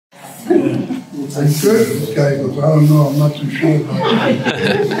I could, this guy goes, I don't know, I'm not too sure about it.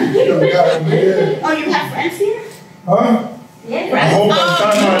 Oh, you have friends here? Huh? Yeah. I hope by the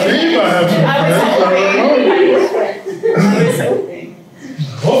time I leave I have some friends. I was hoping. I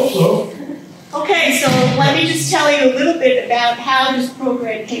hope so. Okay, so let me just tell you a little bit about how this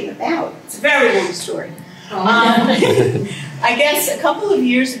program came about. It's a very long story. I guess a couple of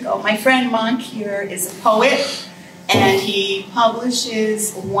years ago, my friend Monk here is a poet, and he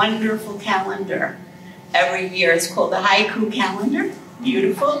publishes a wonderful calendar every year. It's called the Haiku Calendar.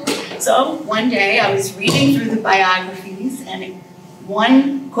 Beautiful. So one day I was reading through the biographies, and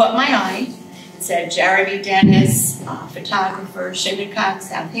one caught my eye. It said Jeremy Dennis, photographer, Unkechaug,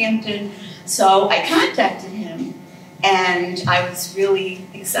 Southampton. So I contacted him, and I was really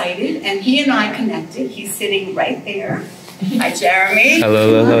excited, and he and I connected. He's sitting right there. Hi, Jeremy.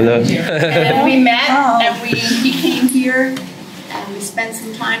 Hello. And we met, and he came here, and we spent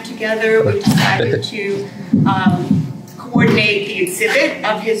some time together. We decided to coordinate the exhibit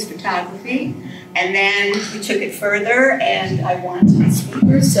of his photography, and then we took it further, and I wanted a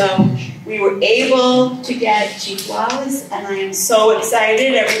speaker, so we were able to get Chief Wallace, and I am so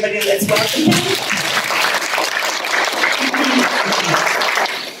excited. Everybody, let's welcome him.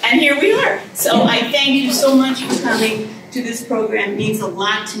 And here we are. So I thank you so much for coming to this program. It means a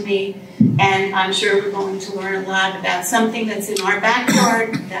lot to me, and I'm sure we're going to learn a lot about something that's in our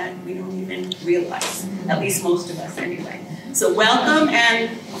backyard that we don't even realize, at least most of us anyway. So welcome,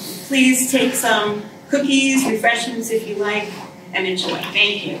 and please take some cookies, refreshments if you like, and enjoy.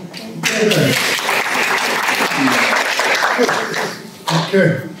 Thank you.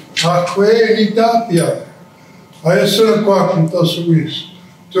 Okay. Akwe Nitapia. Ayasuna and Tasawis.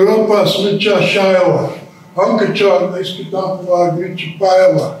 Turopa Smicha Shayawa. Unkechaug and Setauket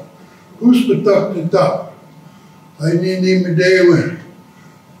Michapayawa. Who's the top? I need Medewan.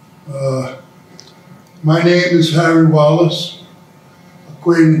 My name is Harry Wallace.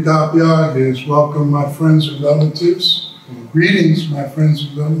 Akwe Nitapia is welcome, my friends and relatives. Greetings, my friends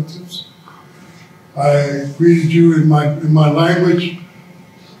and relatives. I greeted you in my language.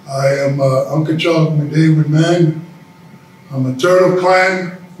 I am Unkechaug and man. I'm a Turtle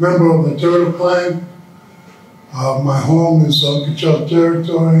Clan, member of the Turtle Clan. My home is Unkechaug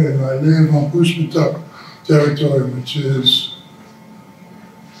territory, and I live on Pushpatuk territory, which is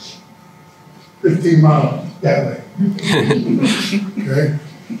 15 miles that way. Okay?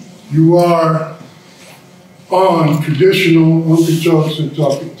 You are on traditional Unkechaug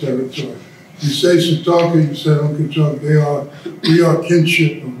Setauket territory. You say Setauket, you say Unkechaug, we are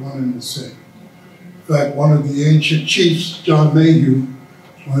kinship of one and the same. In fact, one of the ancient chiefs, John Mayhew,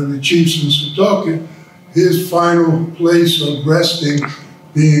 one of the chiefs in Setauket, his final place of resting,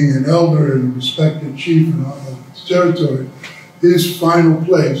 being an elder and a respected chief in his territory, his final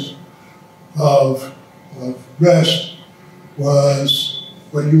place of rest was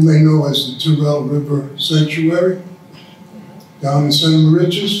what you may know as the Turrell River Sanctuary down in Santa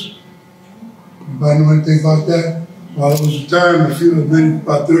Mauritius. Anybody know anything about that? Well, it was a time,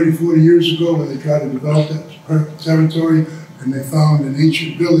 about 30, 40 years ago, when they tried to develop that territory, and they found an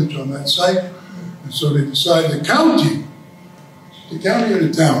ancient village on that site. And so they decided the county or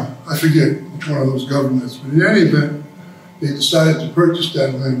the town, I forget which one of those governments, but in any event, they decided to purchase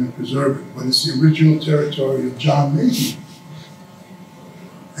that land and preserve it. But it's the original territory of John Mayhew.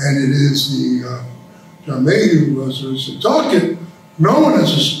 And it is John Mayhew was a Setauket, known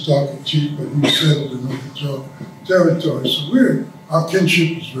as a Setauket chief, but he settled in Unkechaug territory. So our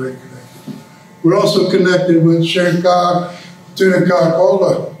kinship is very connected. We're also connected with Unkechaug, Setauket, all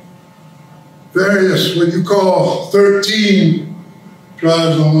the various, what you call 13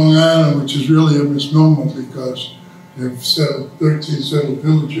 tribes on Long Island, which is really a misnomer because they've settled 13 settled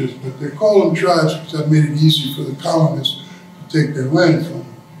villages, but they call them tribes because that made it easy for the colonists to take their land from them.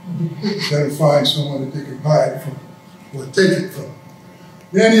 Instead of find someone that they could buy it from or take it from.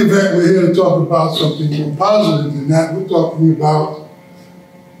 In any event, we're here to talk about something more positive than that. We're talking about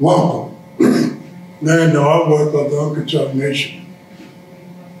wampum and the artwork of the Unkechaug Nation.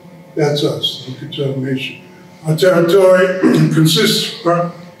 That's us, the Unkechaug Nation. Our territory consists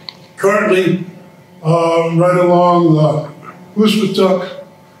currently right along the Pushpatuk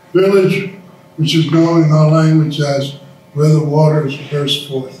village, which is known in our language as where the waters burst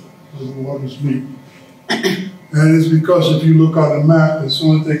forth, where the waters meet. And it's because if you look on a map, that's the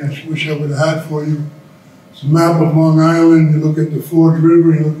only thing I wish I would have had for you. It's a map of Long Island. You look at the Ford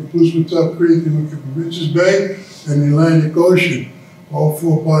River, you look at Pushpatuk Creek, you look at the Richards Bay, and the Atlantic Ocean. All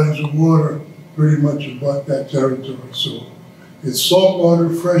four bodies of water pretty much abut that territory. So it's salt water,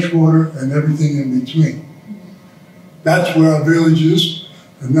 fresh water, and everything in between. That's where our village is.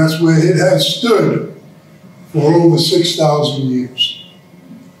 And that's where it has stood for over 6,000 years.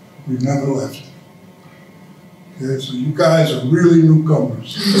 We've never left. Okay, so you guys are really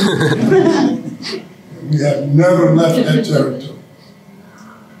newcomers. We have never left that territory.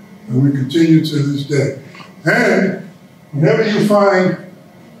 And we continue to this day. And whenever you find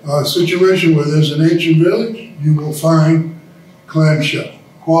a situation where there's an ancient village, you will find clamshell,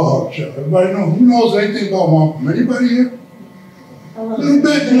 quahaug shell. Everybody know? Who knows anything about wampum? Anybody here? A little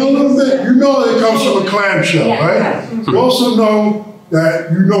bit, a little bit. You know it comes from a clamshell, right? You also know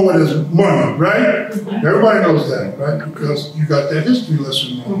that you know it as money, right? Everybody knows that, right? Because you got that history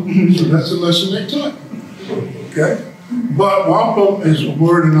lesson wrong. So that's the lesson they taught you, okay? But wampum is a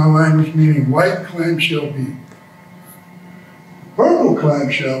word in our language meaning white clamshell bead. Purple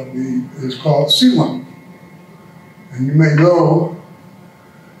clamshell bead is called siwang. And you may know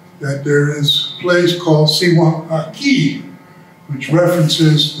that there is a place called Siwang Aki, which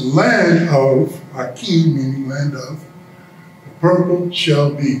references the land of Aki, meaning land of the purple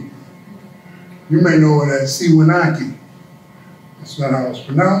shell bead. You may know it as Siwanaki. That's not how it's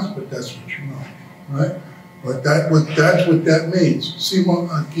pronounced, but that's what you know, right? But that's what that means. Siwang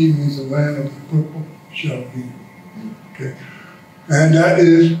Aki means the land of the purple shell bead. Okay, and that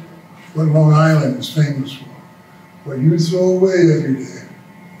is what Long Island is famous for. What you throw away every day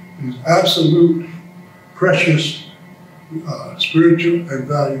is absolute, precious, spiritual, and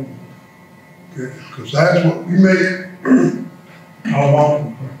valuable. Okay, because that's what we make our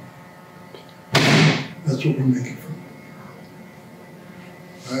wampum from. That's what we make it from.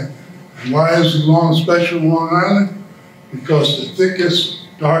 Right? And why is it long special Long Island? Because the thickest,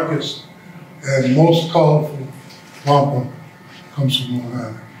 darkest, and most colorful wampum comes from Long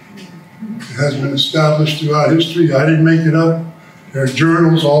Island. It has been established throughout history. I didn't make it up. There are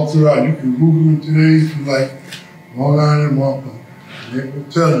journals all throughout. You can Google them today if you like, Long Island wampum. And they will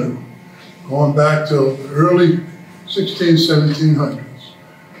tell you, going back to the early 1700s,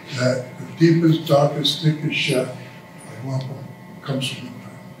 that the deepest, darkest, thickest shell of wampum comes from Long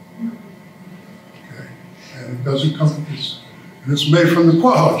Island. Okay? And it doesn't come from this. And it's made from the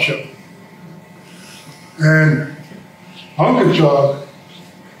quahaug shell. And Unkechaug,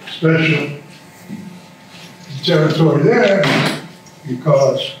 special territory there,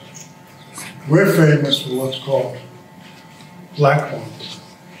 because we're famous for what's called black wampum.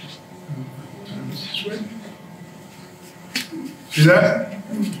 See that?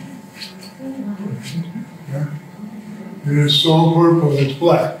 Yeah. It is so purple, it's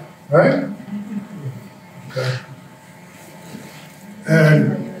black, right? Okay.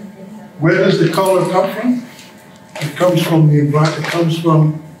 And where does the color come from? It comes from the environment. It comes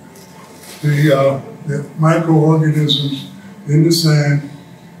from the microorganisms in the sand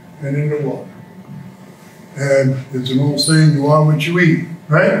and in the water. And there's an old saying, you are what you eat,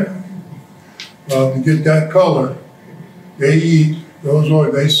 right? Well, to get that color, they eat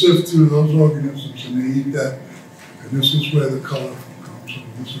those, they sift through those organisms and they eat that. And this is where the color comes from.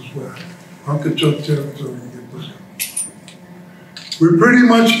 This is where Unkechaug territory gets this. We pretty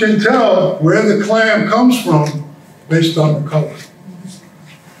much can tell where the clam comes from based on the color.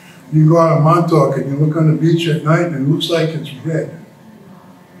 You go out of Montauk and you look on the beach at night and it looks like it's red.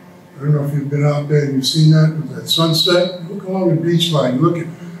 I don't know if you've been out there and you've seen that with that sunset. Look along the beach line, look at it.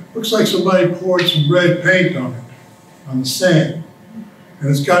 Looks like somebody poured some red paint on it, on the sand. And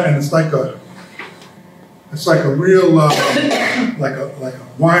it's like a real, like a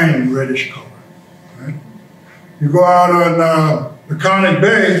wine reddish color, right? You go out on Peconic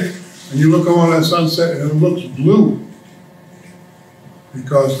Bay and you look along that sunset and it looks blue,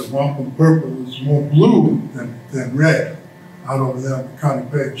 because the wampum purple is more blue than red out over there on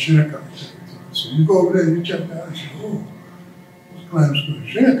Peconic Bay in Shinnecock territory. So you go over there and you check that out and say, oh, those clams go to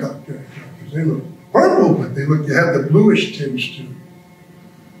Shinnecock territory, because they look purple, but you have the bluish tinge to it.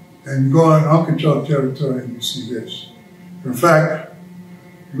 And you go on Unkechaug territory and you see this. In fact,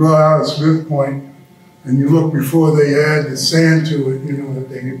 you go out at Smith Point and you look before they add the sand to it, you know, that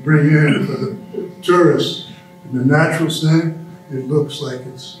they bring in for the tourists. And the natural sand, it looks like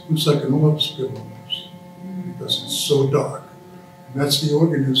an oil spill almost, because it's so dark. And that's the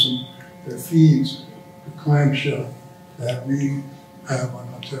organism that feeds the clamshell that we have on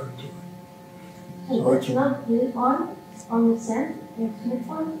our territory. So it's not built on the sand in Smith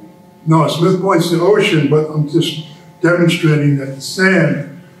Point? No, Smith Point's the ocean, but I'm just demonstrating that the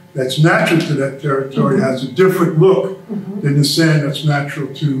sand that's natural to that territory has a different look than the sand that's natural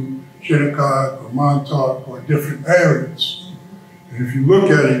to Shinnecock or Montauk or different areas. And if you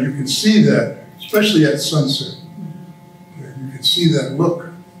look at it, you can see that, especially at sunset. You can see that look,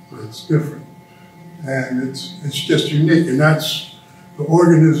 but it's different. And it's just unique. And that's the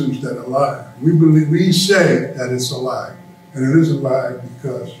organisms that are alive. We say that it's alive, and it is alive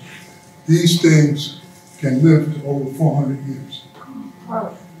because these things can live to over 400 years.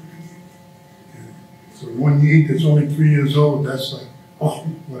 Wow. So one you eat that's only 3 years old, that's like, oh,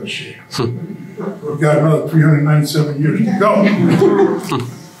 what a shame. We've got another 397 years to go.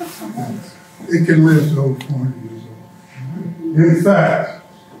 It can live to over 400 years old. In fact,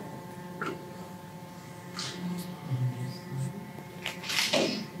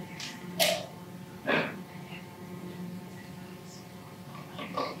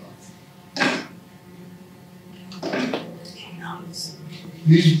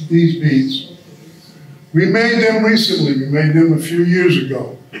 these beads, we made them recently. We made them a few years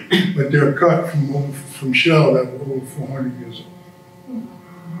ago, but they're cut from shell that were over 400 years old.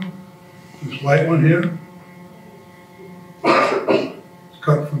 This white one here, it's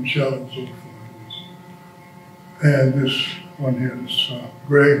cut from shell that was over 400 years old. And this one here, this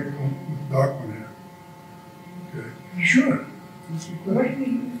gray, dark one here. Okay, sure. I'm going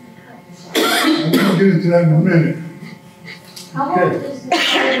to get into that in a minute. How old is the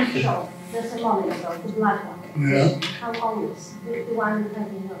shell? There's a monitor, the black one. Yeah. How old is the one you have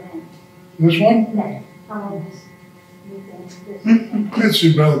in your hand? This one? No. How old is this?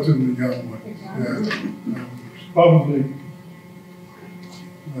 It's a relatively young one. Yeah. It's probably,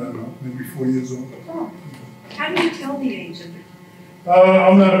 I don't know, maybe 4 years old. Oh. How do you tell the age of it?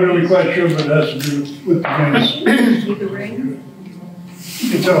 I'm not really quite sure, but it has to do with the rings. With the ring? You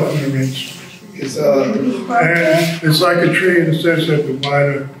can tell from the rings. And it's like a tree in the sense that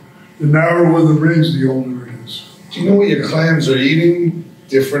the narrower the rings, the older it is. do you know what your clams are eating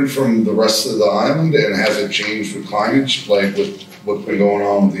different from the rest of the island, and has it changed with climate, like with what's been going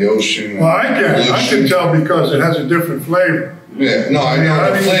on with the ocean? Well, I can tell because it has a different flavor. Yeah, no, I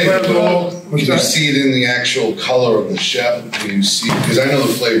know the flavor, but What's do you that? see it in the actual color of the shell? Do you see, because I know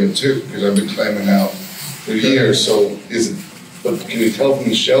the flavor too, because I've been clamming out for years, so is it, but can you tell from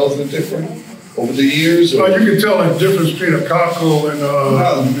the shells they're different over the years? Or? Well, you can tell the difference between a cockle and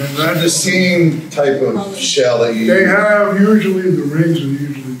The same type of shell that you They have, usually the rings are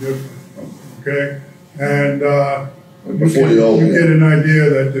usually different, okay? And before you open you it. get an idea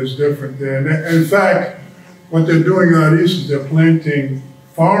that there's different there. And in fact, what they're doing out east is they're planting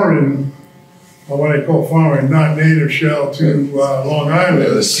foreign, or what I call foreign, not native shell to Long Island.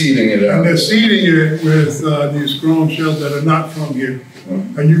 They're seeding it out. And they're seeding it with these grown shells that are not from here.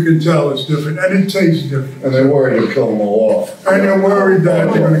 And you can tell it's different, and it tastes different. And they're worried to kill them all off. And they're worried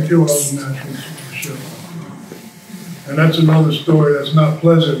that they're going to kill all the natural shells. And that's another story that's not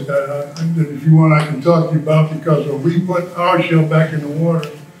pleasant that if you want I can talk to you about, because when we put our shell back in the water,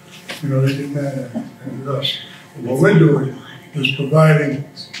 you know, they get mad at us. And what we're doing is providing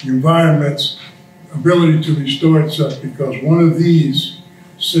the environment's ability to restore itself, because one of these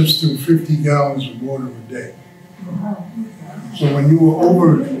sifts through 50 gallons of water a day. So when you were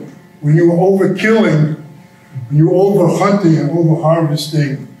over killing, when you were over hunting and over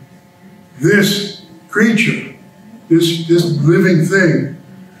harvesting this creature, this living thing,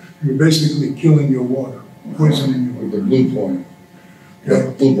 you're basically killing your water, poisoning your water. With the blue point.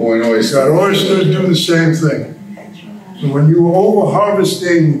 Okay. Blue point oysters. Got oysters do the same thing. So when you were over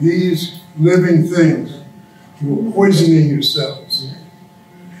harvesting these living things, you were poisoning yourselves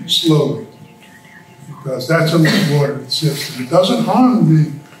slowly, because that's how much water it sifts. And it doesn't harm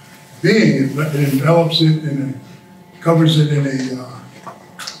the being; it envelops it and it covers it in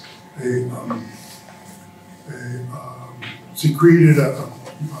secreted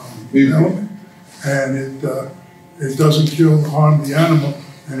element, and it doesn't kill or harm the animal,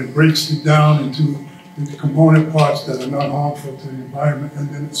 and it breaks it down into the component parts that are not harmful to the environment, and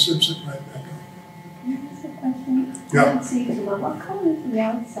then it sips it right back up. Can I ask a question? Yeah. I don't see it, but what color is the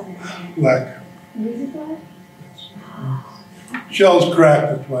outside? Black. Is it black? Shell's cracked,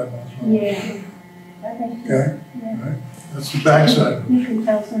 that's why it's wrong. Yeah. Okay. Okay? Yeah. Right. That's the backside. You can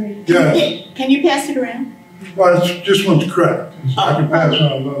tell somebody. Yeah. Can you pass it around? Well, it's, this one's cracked. So I can pass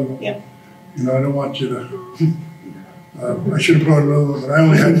on another one. Yep. You know, I don't want you to. I should have brought another one, but I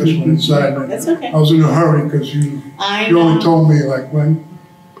only had this one inside. That's okay. I was in a hurry because you only told me like when.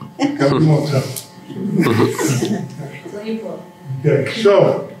 Got one more time. Okay,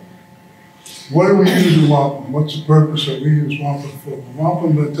 so what do we use wampum? What's the purpose of we use wampum for?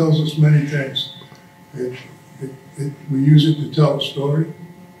 Wampum tells us many things. We use it to tell a story.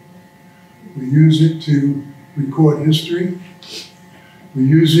 We use it to record history. We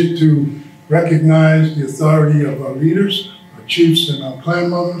use it to recognize the authority of our leaders, our chiefs and our clan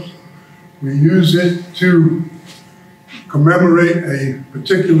mothers. We use it to commemorate a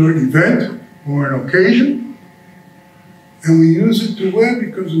particular event or an occasion. And we use it to wear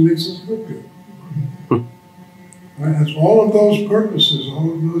because it makes us look good. Right? It has all of those purposes,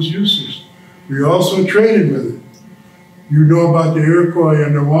 all of those uses. We also traded with it. You know about the Iroquois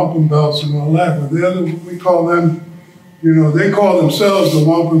and the wampum belts and all that, but we call them, you know, they call themselves the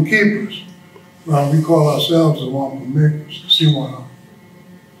wampum keepers. Well, we call ourselves the wampum makers, Siwana.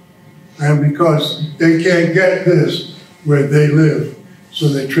 And because they can't get this where they live, so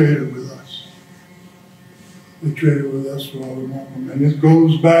they traded with us. They traded with us for all the wampum. And it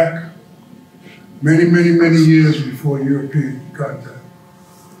goes back many, many, many years before European contact.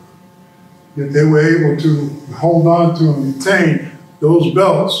 That they were able to hold on to and retain those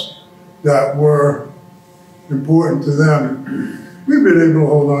belts that were important to them. We've been able to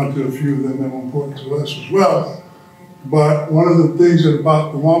hold on to a few of them that were important to us as well. But one of the things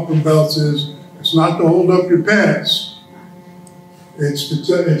about the wampum belts is it's not to hold up your pants. It's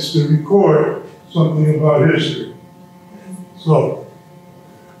to record something about history. So,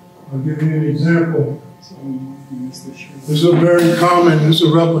 I'll give you an example. This is a very common, this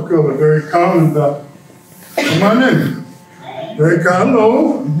is a replica of a very common belt. Come on in. Very common.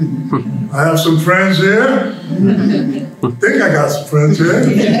 Hello. I have some friends here. I think I got some friends here.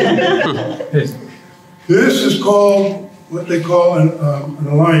 This is called what they call an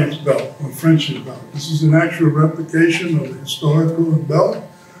alliance belt or friendship belt. This is an actual replication of the historical belt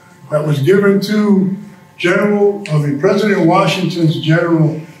that was given to President Washington's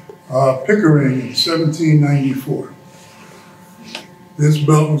General Pickering in 1794. This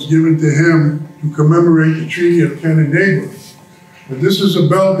belt was given to him to commemorate the Treaty of Canandaigua. But this is a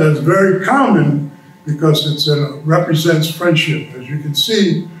belt that's very common because it represents friendship. As you can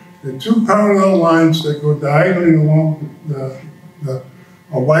see, there are two parallel lines that go diagonally along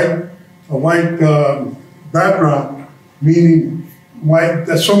a white background, meaning white.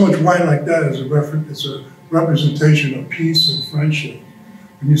 That's so much white like that as a reference. It's a representation of peace and friendship.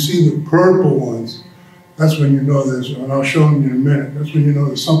 When you see the purple ones, that's when you know there's, and I'll show them in a minute, that's when you know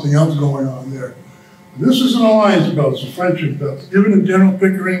there's something else going on there. This is an alliance belt, it's a friendship belt. Given to General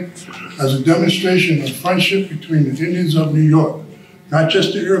Pickering as a demonstration of friendship between the Indians of New York. Not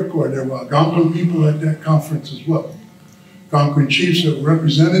just the Iroquois, there were Algonquin people at that conference as well. Algonquin chiefs that were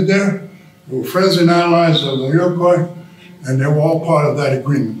represented there. They were friends and allies of the Iroquois, and they were all part of that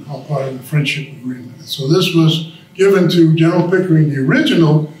agreement, all part of the friendship agreement. And so this was given to General Pickering. The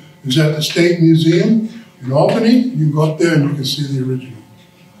original is at the State Museum in Albany. You can go up there and you can see the original.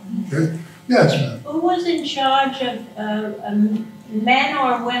 Okay? Yes, ma'am. Who was in charge of men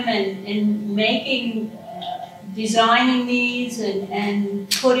or women in making, designing these and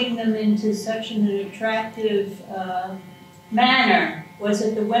putting them into such an attractive manner? Was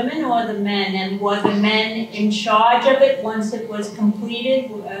it the women or the men? And were the men in charge of it once it was completed?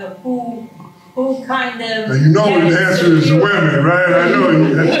 Who kind of... Now you know what the answer is the women, right? I know.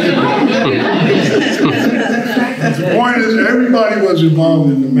 The point is everybody was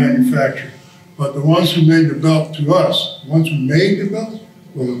involved in the manufacture. But the ones who made the belt to us, the ones who made the belt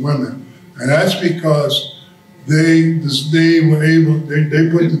were the women. And that's because they were able, they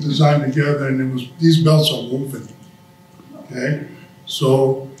put the design together and it was, these belts are woven, okay?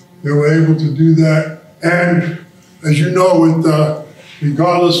 So they were able to do that. And as you know, with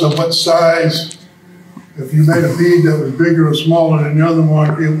regardless of what size, if you made a bead that was bigger or smaller than the other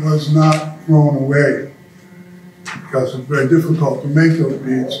one, it was not thrown away because it's very difficult to make those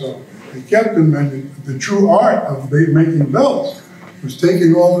beads. So they kept them, and the true art of making belts was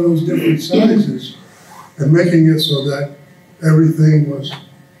taking all of those different sizes and making it so that everything was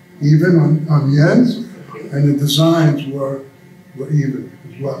even on the ends, and the designs were even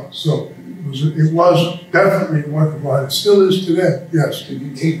as well. So it was definitely a work of art. It still is today, yes. Did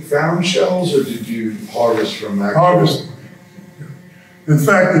you take found shells or did you harvest from actual? Harvest. In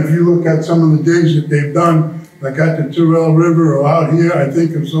fact, if you look at some of the digs that they've done, like at the Turrell River or out here, I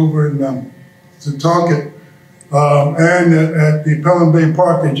think it's over in Setauket, and at the Pelham Bay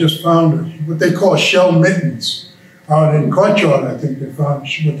Park, they just found what they call shell mittens. Out in Unkechaug, I think they found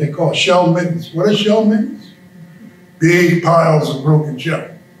what they call shell mittens. What are shell mittens? Big piles of broken shell.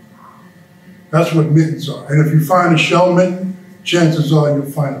 That's what mittens are. And if you find a shell mitten, chances are you'll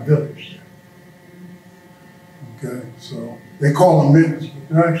find a village. Okay, so they call them mittens, but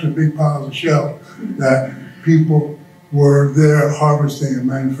they're actually big piles of shell that people were there harvesting and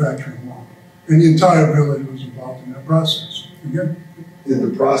manufacturing wampum. And the entire village was involved in that process. Again. Did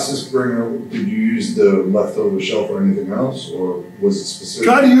the process did you use the leftover shell for anything else, or was it specific?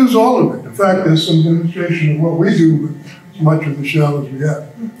 Try to use all of it. In fact, there's some demonstration of what we do with as much of the shell as we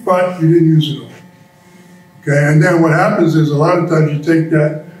have. But you didn't use it all. Okay, and then what happens is a lot of times you take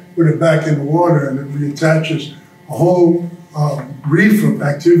that, put it back in the water, and it reattaches whole reef of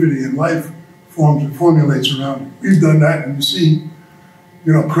activity and life forms and formulates around it. We've done that, and you see,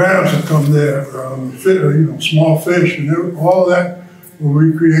 crabs that come there, small fish, and all that will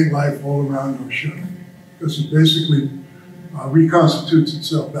recreate life all around our ship. This is basically reconstitutes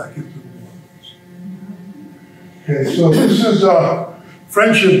itself back into the waters. Okay, so this is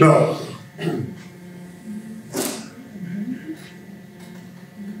Friendship Belt.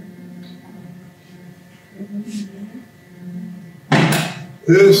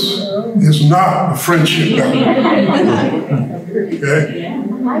 This is not a friendship belt. Okay?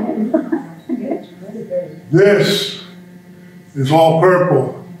 This is all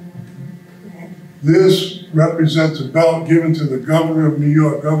purple. This represents a belt given to the governor of New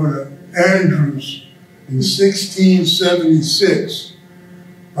York, Governor Andrews, in 1676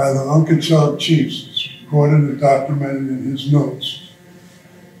 by the Unkechaug chiefs. It's recorded and documented in his notes.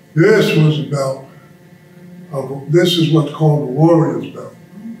 This was a belt. This is what's called the warrior's belt.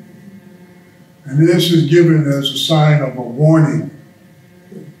 And this is given as a sign of a warning.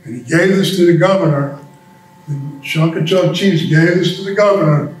 And he gave this to the governor. The Unkechaug chiefs gave this to the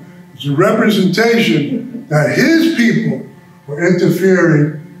governor as a representation that his people were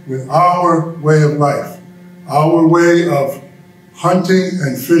interfering with our way of life, our way of hunting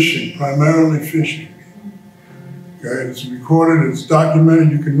and fishing, primarily fishing. Okay, it's recorded, it's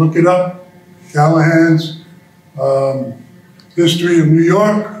documented, you can look it up. Callahan's History of New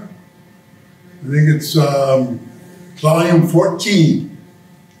York. I think it's volume 14.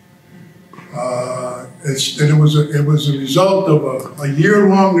 It was a result of a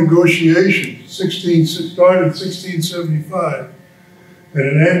year-long negotiation. Started in 1675, and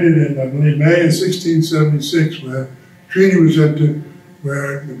it ended in, I believe, May of 1676, where a treaty was entered,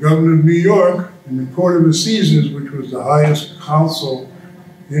 where the governor of New York and the Court of Assizes, which was the highest council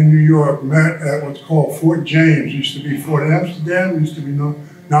in New York, met at what's called Fort James. It used to be Fort Amsterdam, used to be now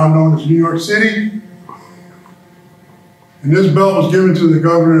known as New York City. And this belt was given to the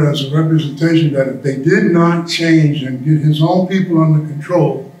governor as a representation that if they did not change and get his own people under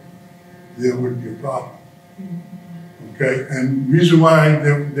control, there would be a problem. Okay, and the reason why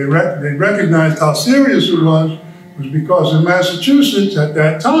they recognized how serious it was because in Massachusetts at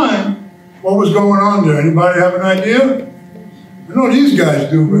that time, what was going on there? Anybody have an idea? I know these guys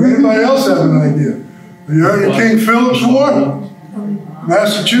do, but anybody else have an idea? Have you heard of King Philip's War?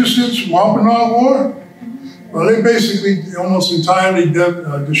 Massachusetts, Wampanoag War? Well, they basically almost entirely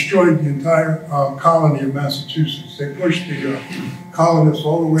destroyed the entire colony of Massachusetts. They pushed the colonists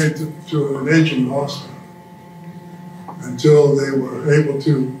all the way to an edge in Boston until they were able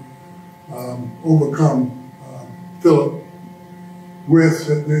to overcome Philip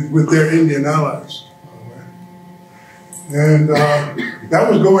with their Indian allies. And that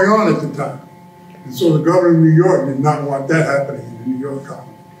was going on at the time. And so the governor of New York did not want that happening in the New York colony.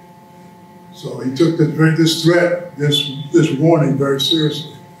 So he took this threat, this warning very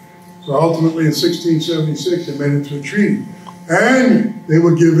seriously. So ultimately in 1676, they made it to a treaty. And he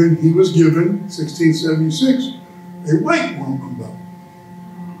was given, 1676, a white wampum belt,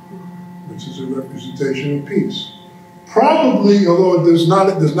 which is a representation of peace. Probably, although there's not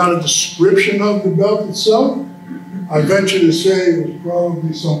a description of the belt itself, I venture to say it was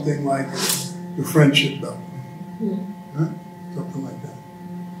probably something like the friendship belt. Huh? Something like that.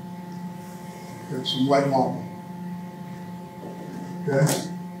 Okay, some white wampum. Okay?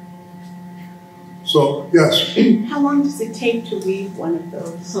 So, yes? How long does it take to weave one of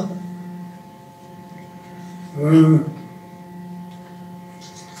those?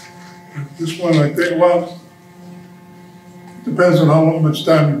 This one, I think, well, it depends on how much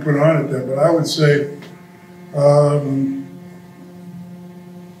time you put on it there, but I would say,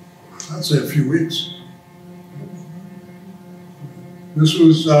 I'd say a few weeks. This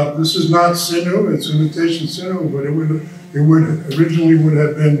is not sinew, it's imitation sinew, but it originally would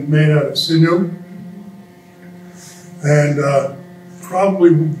have been made out of sinew. And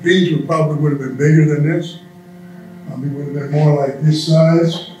probably beads would have been bigger than this. Probably would have been more like this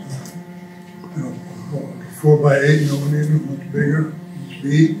size. 4 by 8 millimeter, much bigger, each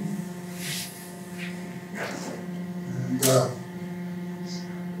bead.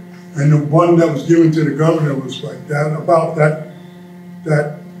 And the one that was given to the governor was like that, about that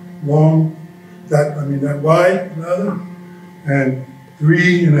long, that wide rather, and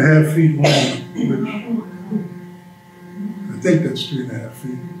 3.5 feet long, which I think that's 3.5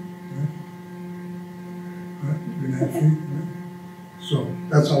 feet. Right? 3.5 feet, right? So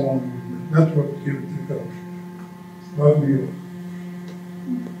that's how long it was. That's what was given to the governor. Love New York.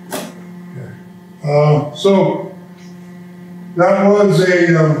 Okay. So that was a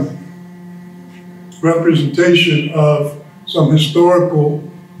representation of some historical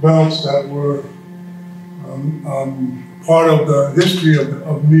belts that were part of the history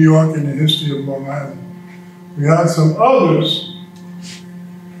of New York and the history of Long Island. We had some others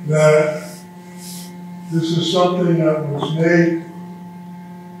that this is something that was made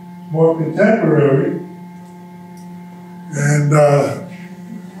more contemporary, and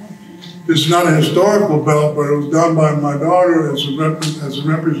it's not a historical belt, but it was done by my daughter as a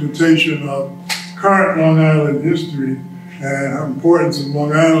representation of current Long Island history and importance of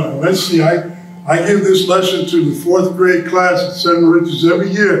Long Island. Let's see, I give this lesson to the 4th grade class at St. Mauritius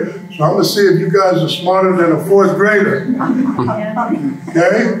every year, so I'm going to see if you guys are smarter than a 4th grader.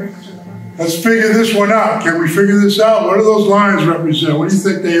 Okay? Let's figure this one out. Can we figure this out? What do those lines represent? What do you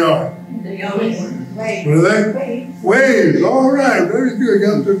think they are? They always What are they? Waves. All right, very good.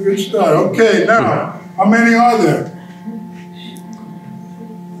 Got to a good start. Okay, now, how many are there?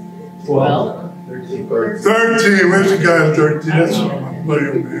 12. 13. 13. Where's the guy at 13? That's my buddy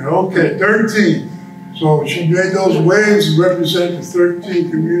over there. Okay, 13. So she made those waves to represent the 13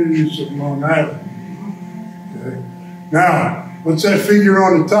 communities of Long Island. Okay. Now, what's that figure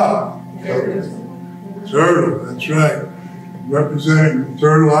on the top? Turtle, that's right. Representing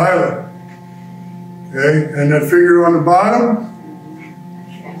Turtle Island. Okay, and that figure on the bottom?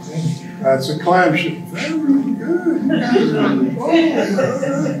 That's a clam shell. Very good.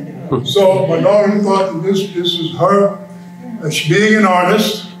 So my daughter thought that this is her, she being an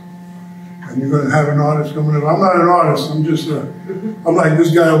artist, and you're going to have an artist coming up. I'm not an artist. I'm just I'm like this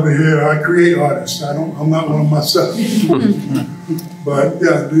guy over here. I create artists. I'm not one myself. But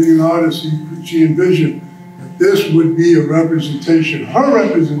yeah, being an artist, she envisioned that this would be a representation, her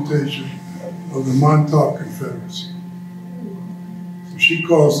representation of the Montauk Confederacy. So she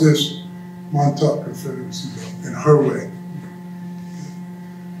calls this Montauk Confederacy in her way,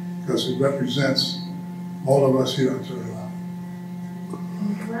 because it represents all of us here on Turtle Island.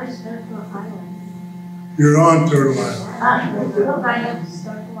 Where's Turtle Island? You're on Turtle Island.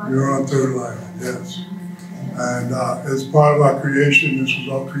 You're on Turtle Island, yes. And as part of our creation, this was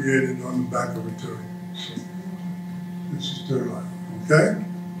all created on the back of a turtle. So this is Turtle Island, okay?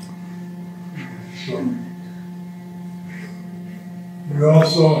 So we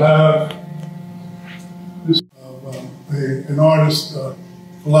also have this an artist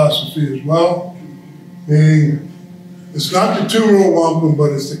philosophy as well. It's not the two-row wampum,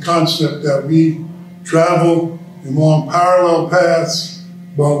 but it's the concept that we travel along parallel paths,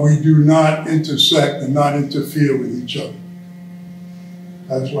 but we do not intersect and not interfere with each other.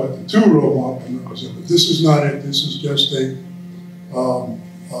 That's what the two-row wampum represents. But this is not it. This is just a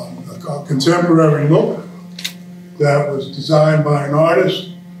contemporary look that was designed by an artist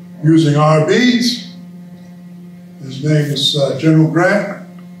using our beads. His name is General Grant,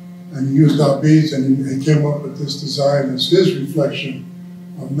 and he used our beads, and he came up with this design as his reflection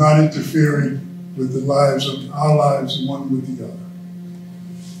of not interfering with the lives of our lives and one with the other.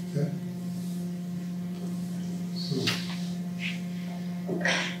 Okay? So,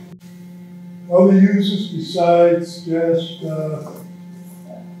 other uses besides just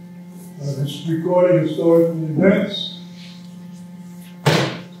recording historical events,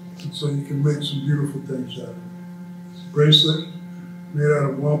 and so you can make some beautiful things out of it. It's a bracelet made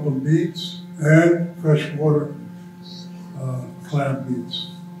out of wampum beads and freshwater clam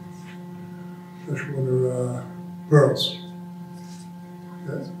beads, freshwater pearls.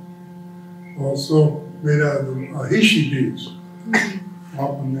 Okay. Also made out of hishi beads,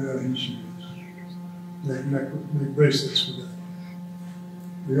 wampum made out of hishi beads. Make bracelets for that.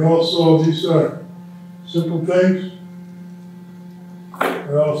 We also, these are simple things.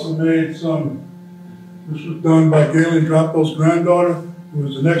 I also made some, this was done by Galen Droppo's granddaughter, who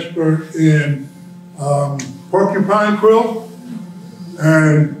was an expert in porcupine quill,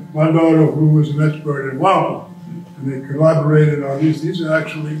 and my daughter, who was an expert in wampum. And they collaborated on these. These are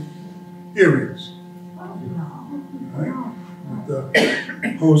actually earrings. Right? With the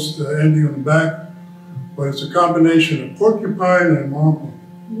post ending on the back. But it's a combination of porcupine and wampum.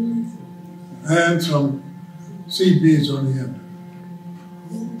 And some seed beads on the end.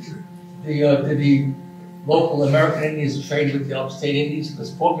 Did the local American Indians trade with the upstate Indians?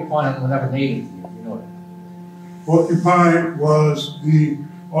 Because porcupine were never native, you know that. Porcupine was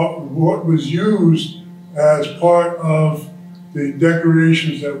what was used as part of the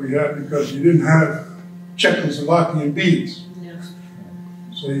decorations that we had, because you didn't have Czechoslovakian beads. No.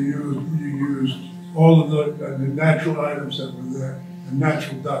 So you used all of the natural items that were there and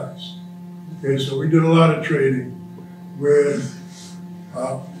natural dyes. Okay, so we did a lot of trading with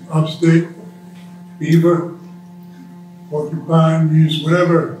upstate, beaver, porcupine, we used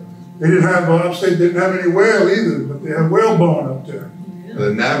whatever They didn't have, upstate didn't have any whale either, but they had whalebone up there.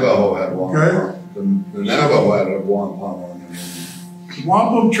 The Navajo had wampum. Okay. The Navajo had a wampum on it.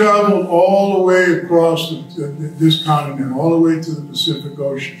 Wampum traveled all the way across this continent, all the way to the Pacific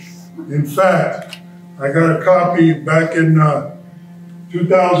Ocean. In fact, I got a copy back in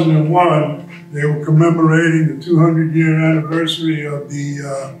 2001. They were commemorating the 200-year anniversary of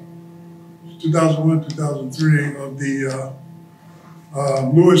the 2001, 2003 of the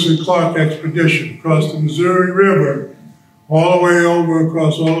Lewis and Clark expedition across the Missouri River, all the way over,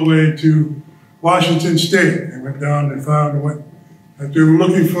 across all the way to Washington State. They went down and found what, that they were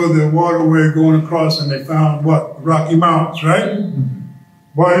looking for the waterway going across, and they found what? The Rocky Mountains, right? Mm-hmm.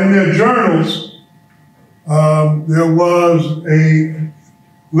 But in their journals, there was a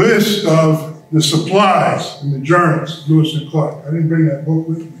list of the supplies in the journals, Lewis and Clark. I didn't bring that book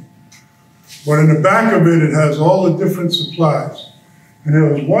with me. But in the back of it, it has all the different supplies. And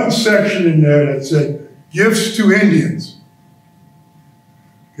there was one section in there that said, gifts to Indians.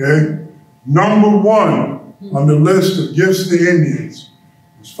 Okay? Number one on the list of gifts to Indians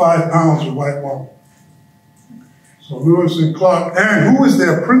was 5 pounds of white wampum. So Lewis and Clark, and who was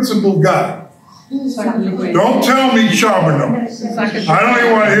their principal guy? Don't tell me Charbonneau. I don't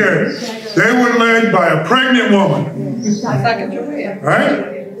even want to hear it. They were led by a pregnant woman.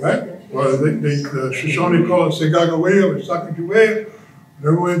 Right? Right? Well, the Shoshone call it Segagawea or Sacagawea.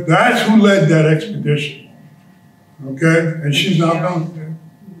 That's who led that expedition. Okay? And she's now gone.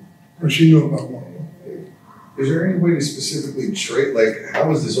 Or she knew about one. Is there any way to specifically trade, like, how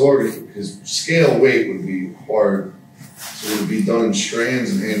is this organized? Because scale weight would be hard. So would it be done in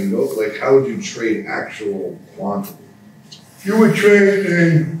strands and handed over? Like, how would you trade actual quantity? You would trade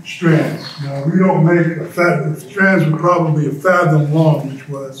in strands. Now, we don't make a fathom. The strands were probably a fathom long, which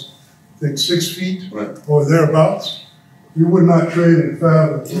was, I think, 6 feet or thereabouts. We would not trade in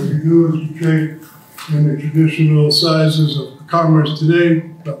fathoms. What we do is we trade in the traditional sizes of commerce today,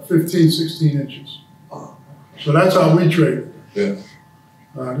 about 15, 16 inches. So that's how we trade. Yeah.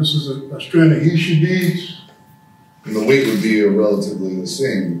 This is a strand of Hishi beads. And the weight would be relatively the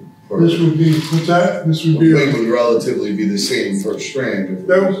same. This would be, what's that? This would be. The weight would relatively be the same per strand if it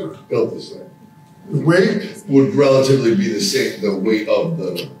was built this way. The weight? Would relatively be the same, the weight of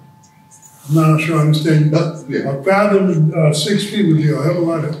the. I'm not sure I understand. Yeah. A fathom 6 feet would be a hell of a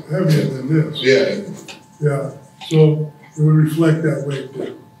lot heavier than this. Yeah. Yeah. So it would reflect that weight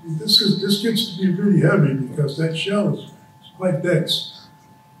there. This gets to be really heavy because that shell is quite dense.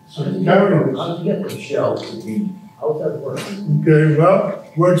 So how do you get the shell to be? How does that work? Okay, well,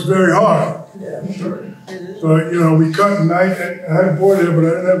 works very hard. Yeah, sure. So, you know, we cut, and I had a board here, but I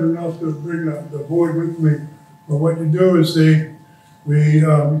didn't have enough to bring the board with me. But what you do is we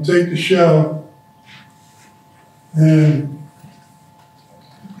take the shell and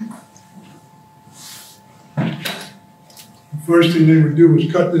the first thing they would do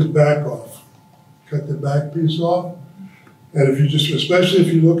was cut this back off. Cut the back piece off. And if you just, especially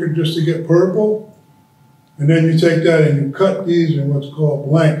if you look at just to get purple, and then you take that and you cut these in what's called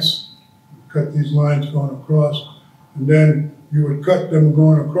blanks. You cut these lines going across, and then you would cut them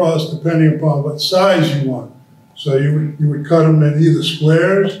going across depending upon what size you want. So you would cut them in either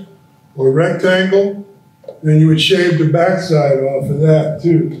squares or rectangle, then you would shave the back side off of that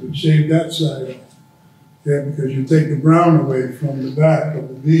too. You would shave that side off. Okay, because you take the brown away from the back of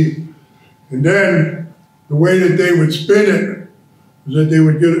the bead. And then the way that they would spin it is that they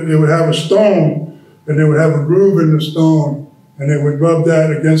would have a stone, and they would have a groove in the stone, and they would rub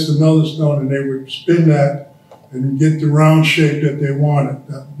that against another stone, and they would spin that and get the round shape that they wanted,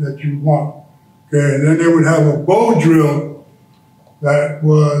 that you want. Okay, and then they would have a bow drill that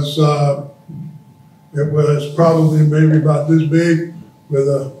was, it was probably maybe about this big with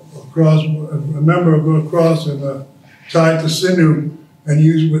a member going across and tied to sinew, and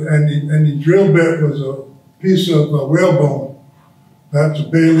the drill bit was a piece of whalebone. Perhaps a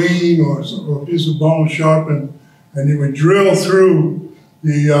baleen or a piece of bone sharpened, and you would drill through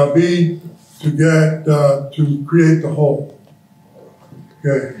the bead to get to create the hole.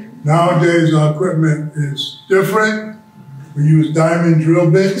 Okay. Nowadays our equipment is different. We use diamond drill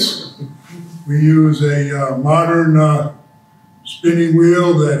bits. We use a modern spinning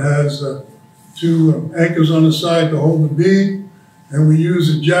wheel that has 2 anchors on the side to hold the bead, and we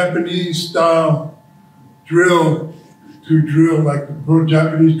use a Japanese style drill to drill, like the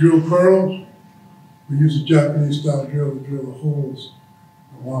Japanese drill pearls. We use a Japanese style drill to drill the holes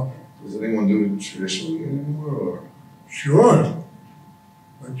in wampum. Does anyone do it traditionally anymore? Or? Sure.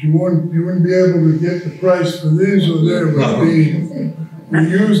 But you wouldn't be able to get the price for these or there. We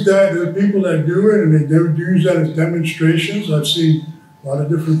use that, there's people that do it, and they use that as demonstrations. I've seen A lot of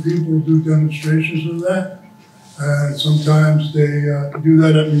different people do demonstrations of that. And sometimes they do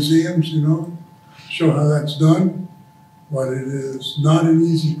that at museums, you know, show how that's done. But it is not an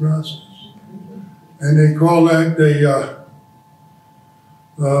easy process. And they call that,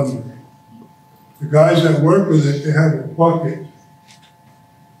 the guys that work with it, they have a bucket.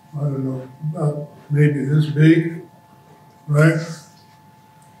 I don't know, about maybe this big, right?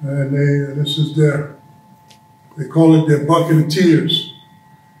 And this is they call it their bucket of tears.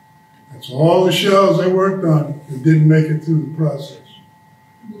 That's all the shells they worked on that didn't make it through the process.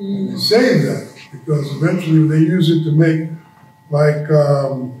 And they save that because eventually they use it to make, like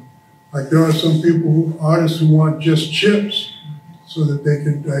there are some people, artists who want just chips so that they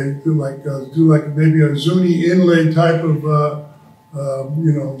can do like maybe a Zuni inlay type of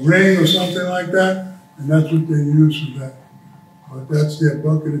ring or something like that, and that's what they use for that. But that's their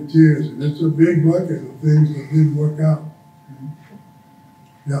bucket of tears, and it's a big bucket of things that didn't work out.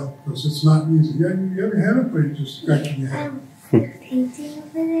 Yeah, because it's not easy. You ever had a place just scratching your head? The painting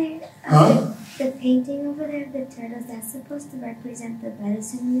over there. Huh? The painting over there, the turtles, that's supposed to represent the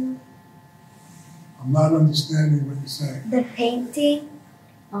medicine wheel. I'm not understanding what you're saying. The painting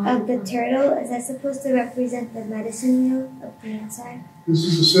of the turtle, is that supposed to represent the medicine wheel of the inside? This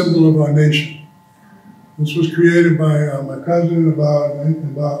is a symbol of our nation. This was created by my cousin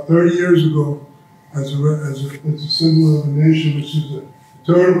about 30 years ago as a symbol of the nation. This is the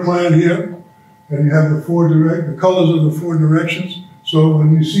turtle clan here, and you have the colors of the four directions. So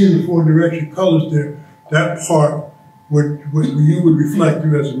when you see the four direction colors there, that part you would reflect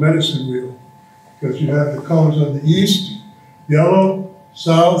you as a medicine wheel, because you have the colors of the east, yellow,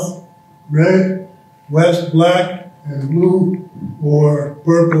 south, red, west, black, and blue, or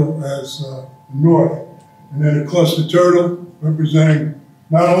purple as north. And then a cluster turtle representing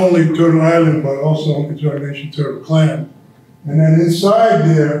not only Turtle Island, but also Unkechaug Nation Turtle Clan. And then inside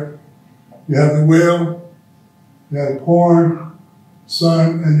there, you have the whale, you have the corn,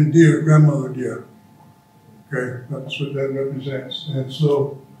 sun, and the deer, grandmother deer. Okay, that's what that represents. And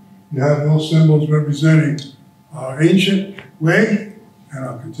so you have those symbols representing our ancient way and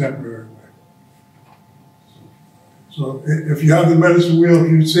our contemporary way. So if you have the medicine wheel,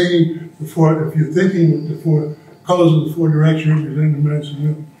 if you're singing if you're thinking with the four colors of the four directions representing the medicine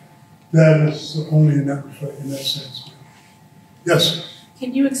wheel, that is only in that sense. Yes?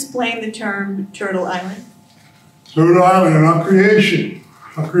 Can you explain the term Turtle Island? Turtle Island and our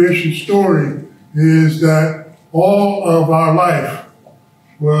creation story is that all of our life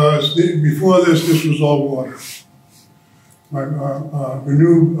was, before this was all water.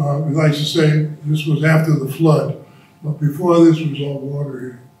 We like to say this was after the flood, but before this was all water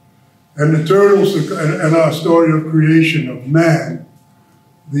here. And the turtles, and our story of creation of man,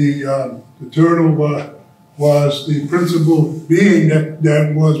 the turtle was the principal being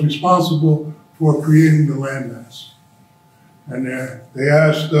that was responsible for creating the landmass. And they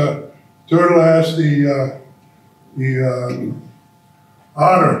asked, turtle asked the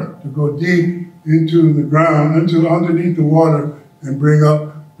otter to go deep into the ground, underneath the water, and bring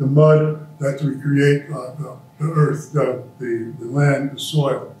up the mud that would create the earth, the land, the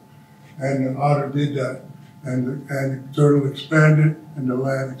soil. And the otter did that. And the turtle expanded, and the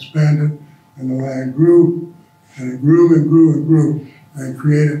land expanded, and the land grew, and it grew and grew and grew, and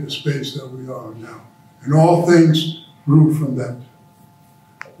created the space that we are now. And all things grew from that.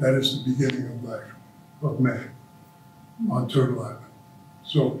 That is the beginning of life, of man, on Turtle Island.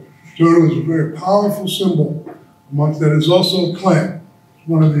 So turtle is a very powerful symbol amongst that. It's also a clan. It's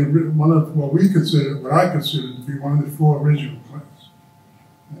one of what I consider to be one of the four original clans.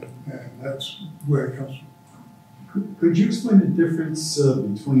 And that's where it comes from. Could you explain the difference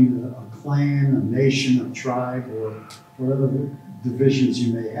between a clan, a nation, a tribe, or other divisions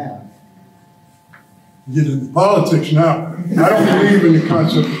you may have? You get into politics now. I don't believe in the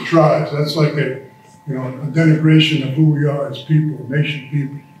concept of tribes. That's like a denigration of who we are as people, nation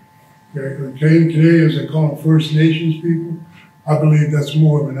people. Okay? Canadians, they call them First Nations people. I believe that's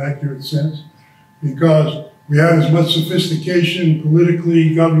more of an accurate sense, because we have as much sophistication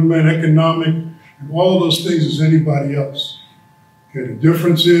politically, government, economic, and all of those things as anybody else. Okay, the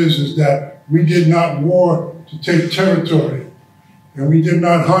difference is that we did not war to take territory, and we did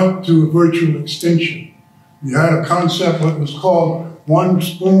not hunt to virtual extinction. We had a concept, what was called one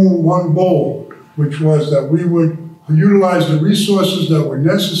spoon, one bowl, which was that we would utilize the resources that were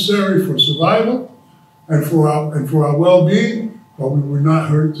necessary for survival and for our well-being, but we would not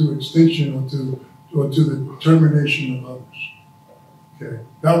hurt to extinction or to the termination of others. Okay,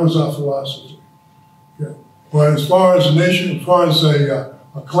 that was our philosophy. Okay. But as far as a nation, as far as a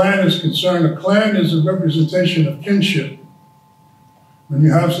clan is concerned, a clan is a representation of kinship. When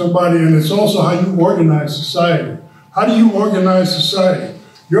you have somebody, and it's also how you organize society. How do you organize society?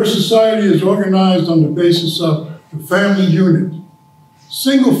 Your society is organized on the basis of the family unit.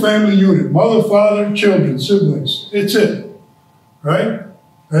 Single family unit, mother, father, children, siblings. It's it, right?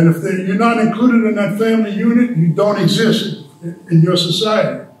 And if you're not included in that family unit, you don't exist in your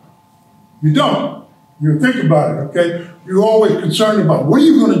society. You don't. You think about it, okay? You're always concerned about what are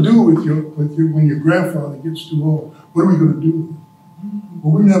you going to do with your when your grandfather gets too old. What are we going to do with him?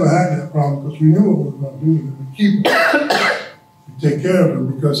 Well, we never had that problem because we knew what we were going to do with him. We keep him. We take care of him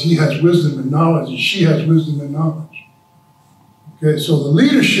because he has wisdom and knowledge, and she has wisdom and knowledge. Okay, so the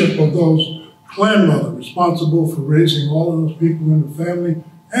leadership of those clan mothers responsible for raising all of those people in the family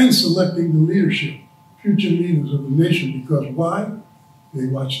and selecting the leadership, future leaders of the nation, because why? They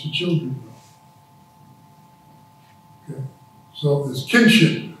watch the children grow. Okay, so there's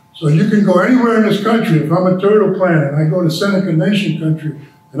kinship. So you can go anywhere in this country. If I'm a Turtle Clan and I go to Seneca Nation country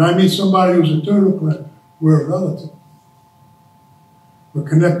and I meet somebody who's a Turtle Clan, we're a relative. We're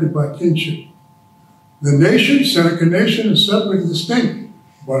connected by kinship. The nation, Seneca Nation, is separate and distinct.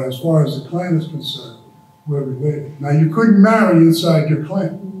 But as far as the clan is concerned, we're related. Now, you couldn't marry inside your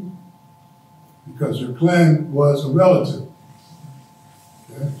clan because your clan was a relative.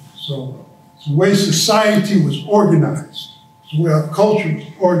 Okay? So it's the way society was organized. It's the way our culture was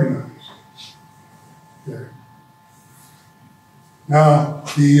organized. Okay. Now,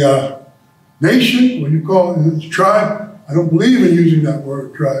 the nation, when you call it the tribe, I don't believe in using that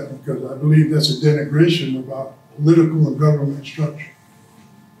word tribe because I believe that's a denigration of our political and government structure.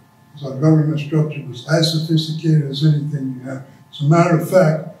 Because our government structure was as sophisticated as anything you have. As a matter of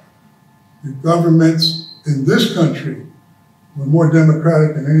fact, the governments in this country were more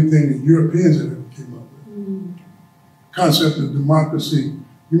democratic than anything that Europeans had ever came up with. The concept of democracy,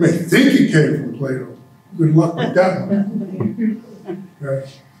 you may think it came from Plato. Good luck with that one. Okay.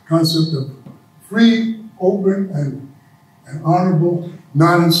 The concept of free, open, and honorable,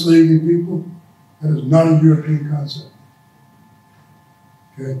 non-enslaving people, that is not a European concept.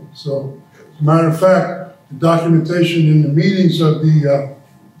 Okay, so as a matter of fact, the documentation in the meetings of the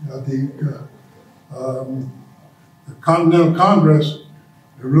Continental Congress,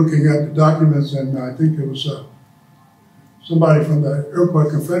 they're looking at the documents, and I think it was somebody from the Iroquois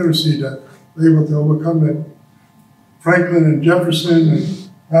Confederacy that was able to overcome that. Franklin and Jefferson and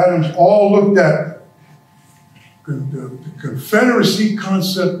Adams all looked at the Confederacy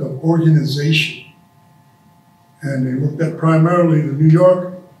concept of organization. And they looked at primarily the New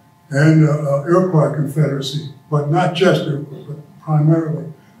York and Iroquois Confederacy, but not just Iroquois, but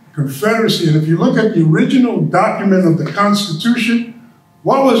primarily Confederacy. And if you look at the original document of the Constitution,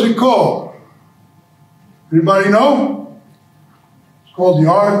 what was it called? Anybody know? It's called the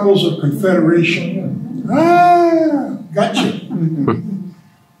Articles of Confederation. Ah, gotcha.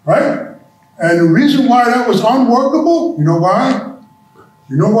 Right? And the reason why that was unworkable, you know why?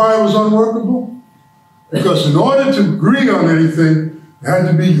 You know why it was unworkable? Because in order to agree on anything, there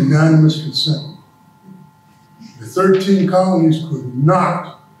had to be unanimous consent. The 13 colonies could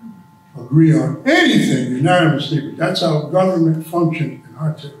not agree on anything unanimously, but that's how government functioned in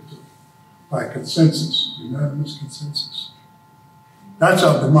our territory, by consensus, unanimous consensus. That's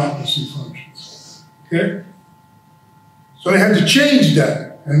how democracy functions, okay? So they had to change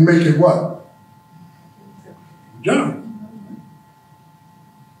that and make it what? Majority.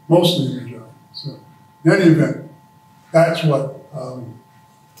 Mostly the majority. So in any event, that's what,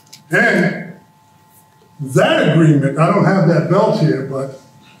 and that agreement, I don't have that belt here, but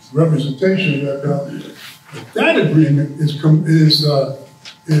representation of that belt, that agreement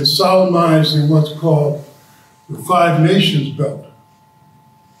is solemnized in what's called the Five Nations belt.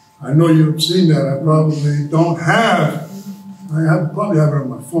 I know you've seen that. I probably don't have, probably have it on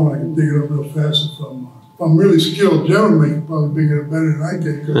my phone. I can dig it up real fast if I'm really skilled. Gentlemen can probably dig it up better than I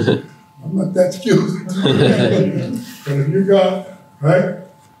can because I'm not that skilled. But if you got, right,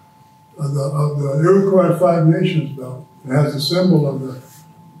 the Iroquois Five Nations belt, it has the symbol of the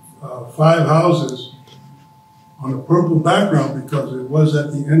 5 houses on a purple background because it was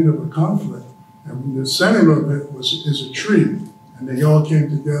at the end of a conflict. And the center of it is a tree. And they all came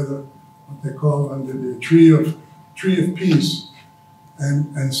together, what they call under the tree of peace,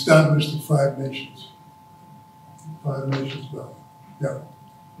 and established the 5 nations. 5 nations belt. Yeah.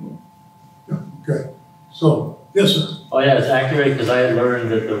 Yeah. Okay. So, yes, sir. Oh yeah, it's accurate because I had learned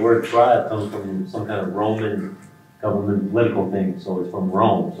that the word tribe comes from some kind of Roman government political thing. So it's from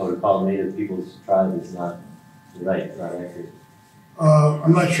Rome. So to call Native people's tribe is not right. It's not accurate.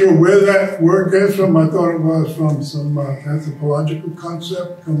 I'm not sure where that word came from. I thought it was from some anthropological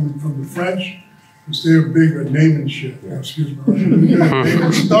concept coming from the French. because they're big at naming shit. Excuse me.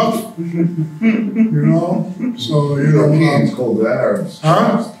 Naming stuff. You know? So, you know. Europeans called the Arabs.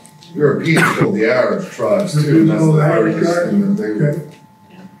 Huh? Europeans called the Arab tribes too. That's the hardest thing that they would.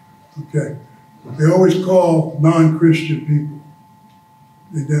 Okay. They always call non-Christian people.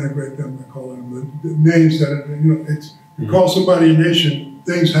 They denigrate them by calling them the names that are, you know, it's, you call somebody a nation,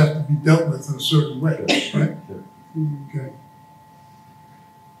 things have to be dealt with in a certain way, right? Okay.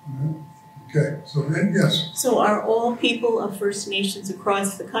 Okay, so then, yes. So are all people of First Nations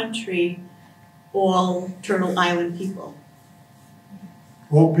across the country all Turtle Island people?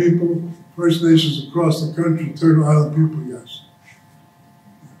 All people, First Nations across the country, Turtle Island people, yes.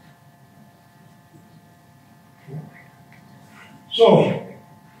 So,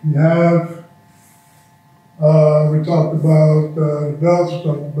 we have, we talked about the bells, we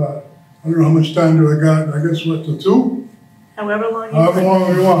talked about, I don't know how much time do I got, I guess what, till 2? However long you However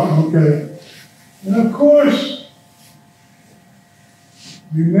long we want, okay. And of course,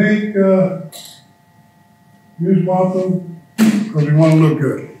 we make use wampum because we want to look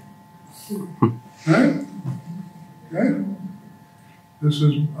good. Right? Okay? This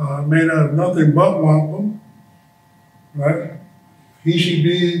is made out of nothing but wampum, right? Hishi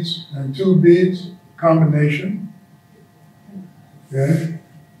beads and 2 beads combination. Okay?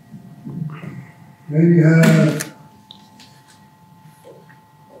 Then you have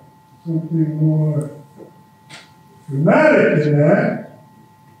something more dramatic in that.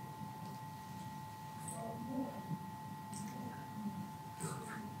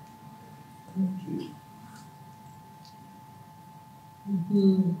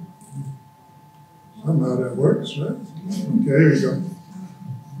 Somehow that works, right? Okay, here you go.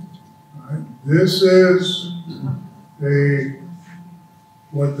 All right. This is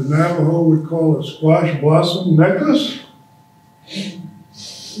what the Navajo would call a squash blossom necklace.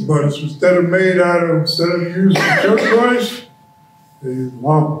 But it's instead of using turquoise, they use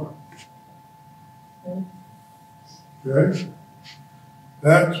wampum. Okay?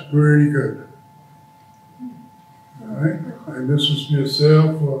 That's pretty good. All right? And this is your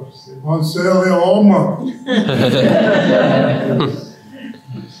sale on sale here all month.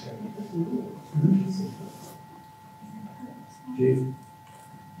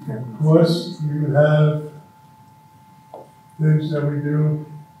 Of course, you have things that we do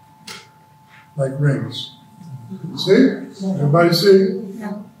like rings. See? Everybody see?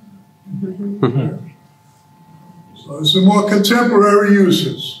 No. So it's some more contemporary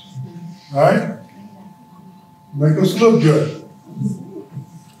uses. Right? Make us look good.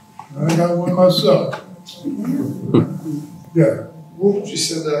 I got one myself. Yeah. What would you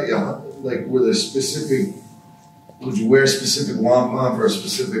send out? Like, were there specific? Would you wear specific wampum for a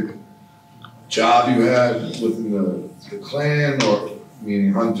specific job you had within the clan, or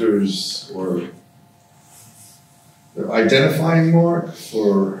meaning hunters, or the identifying mark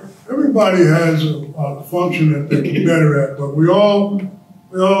for? Everybody has a function that they're better at, but we all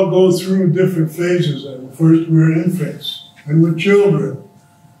go through different phases. First, we're infants, then we're children,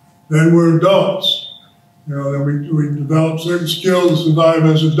 then we're adults. You know, then we develop certain skills to survive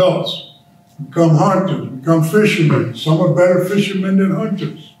as adults. Become hunters, become fishermen. Some are better fishermen than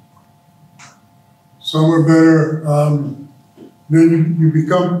hunters. Some are better. Then you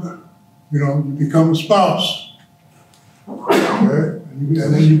become a spouse. Okay? And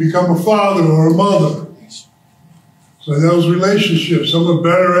then you become a father or a mother. So those relationships, some are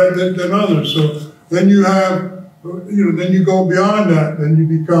better at it than others. So then you have, then you go beyond that. Then you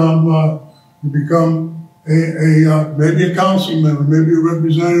become maybe a councilman or maybe a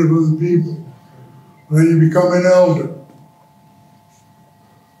representative of the people. Then you become an elder.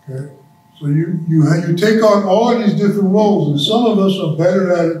 Okay, so you take on all of these different roles, and some of us are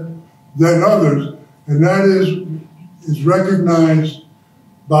better at it than others, and that is recognized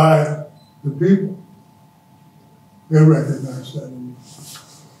by the people. They recognize that.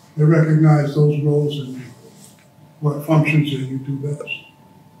 They recognize those roles and what functions that you do best.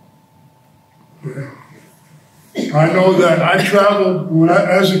 Okay. I know that I traveled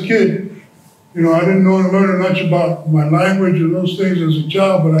as a kid. You know, I didn't learn much about my language and those things as a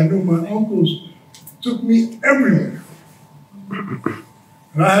child, but I knew my uncles took me everywhere.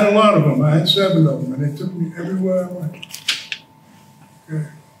 And I had a lot of them. I had 7 of them, and they took me everywhere I went. Okay.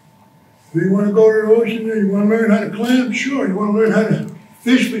 Do you want to go to the ocean? You want to learn how to clam? Sure. You want to learn how to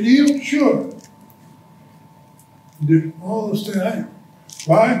fish for eel? Sure. I did all those things.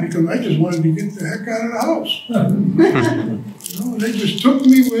 Why? Because I just wanted to get the heck out of the house. You know, they just took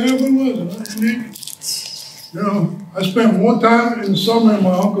me wherever it was. And I spent more time in the summer in my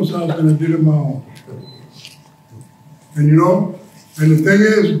uncle's house than I did in my own. And And the thing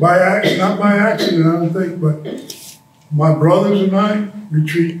is, not by accident, I don't think, but my brothers and I, we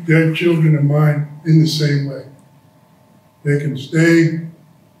treat their children and mine in the same way. They can stay,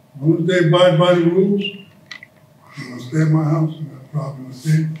 as long as they abide by the rules, they can stay at my house, not a problem. If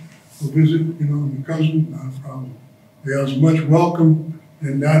they go visit, my cousin, not a problem. They are as much welcome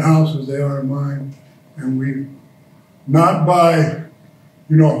in that house as they are in mine. And we, not by,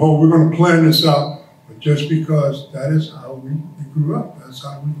 oh, we're going to plan this out, but just because that is how we grew up, that's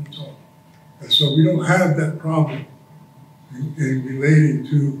how we were taught. And so we don't have that problem in relating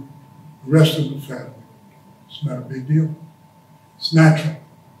to the rest of the family. It's not a big deal. It's natural.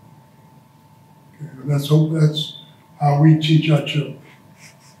 Okay? And that's how we teach our children.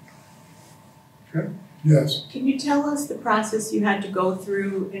 Okay? Yes. Can you tell us the process you had to go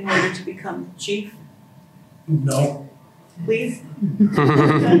through in order to become chief? No. Please?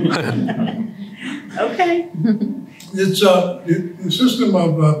 Okay. It's the system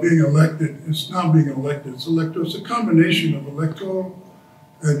of being elected. It's not being elected. It's electoral. It's a combination of electoral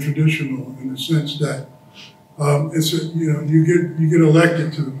and traditional, in the sense that you get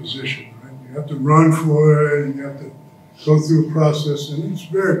elected to the position. Right? You have to run for it, and you have to go through a process, and it's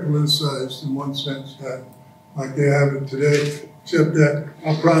very politicized in one sense, that like they have it today. Except that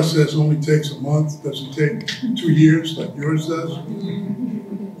our process only takes a month, doesn't take 2 years like yours does.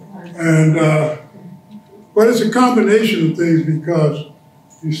 And, but it's a combination of things, because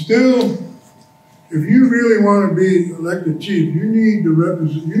if you really want to be elected chief, you need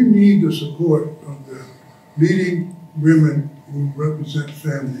the support of the leading women who represent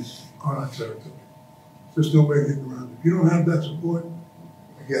families on our territory. There's no way of getting around it. If you don't have that support,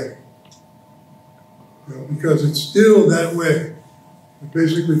 forget it. Because it's still that way.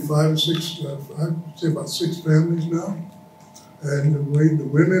 Basically 5 or 6, I'd say about 6 families now. And the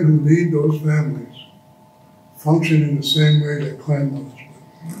women who lead those families function in the same way that clan mothers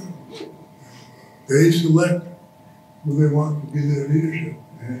do. They select who they want to be their leadership.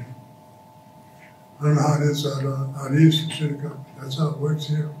 And I don't know how it is out east in Setauket. That's how it works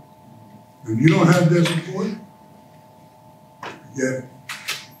here. If you don't have their support, forget it.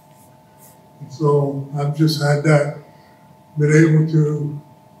 And so I've just had that, been able to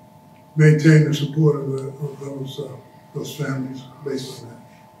maintain the support of those families based on that,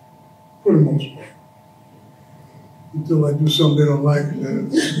 for the most part. Until I do something they don't like,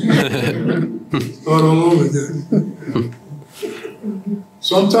 and then start all over again.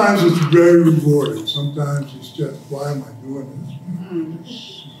 Sometimes it's very rewarding. Sometimes it's just, why am I doing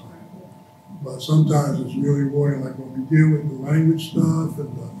this? But sometimes it's really rewarding, like when we deal with the language stuff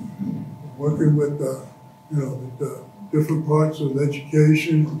and working with the different parts of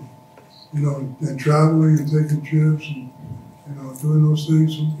education, and traveling and taking trips and doing those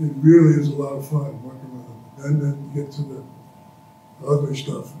things. It really is a lot of fun working with them. And then get to the ugly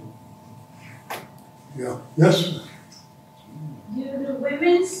stuff. Yeah. Yes. Do the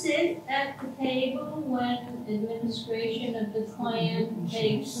women sit at the table when administration of the clan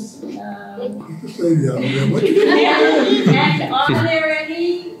takes? What you and are there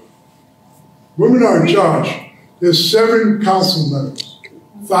any? Women are in charge. There's 7 council members,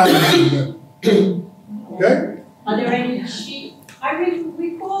 5 men. Okay? Are there any chief? I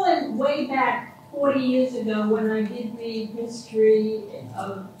recall it way back 40 years ago when I did read history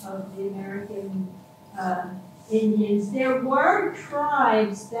of the American Indians. There were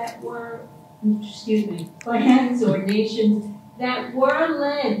tribes that were, clans or nations that were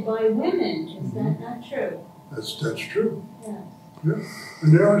led by women. Is that not true? That's true. Yeah. Yeah.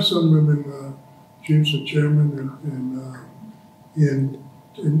 And there are some women chiefs or chairmen in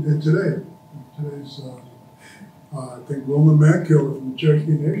today. Today's, I think Roman Mankiller from the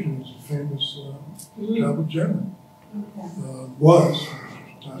Cherokee Nation is a famous tribal chairman. Okay. Was.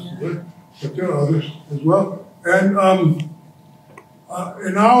 But there are others as well. And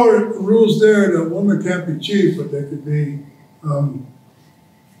in our rules there, the woman can't be chief, but they could be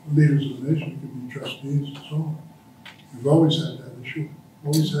leaders of the nation, could be trustees and so on. We've always had that issue.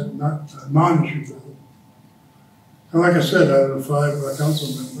 Always had non-issue with it. And like I said, out of the 5 council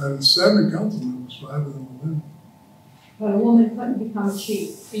members, out of the 7 council members, 5 of them were women. But a woman couldn't become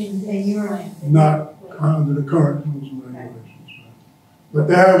chief in your land? Not under the current rules and regulations. Right? But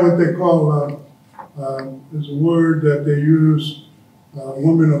they have what they call, there's a word that they use,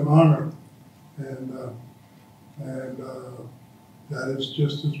 woman of honor. And that is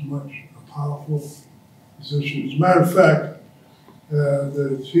just as much a powerful position. As a matter of fact,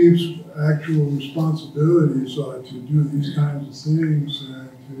 the chief's actual responsibilities are to do these kinds of things and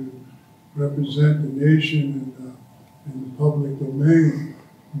to represent the nation in the public domain.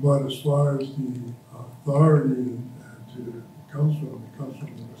 But as far as the authority to comes from. It comes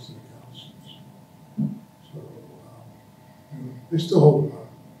from the rest of the councils. So, they still hold on.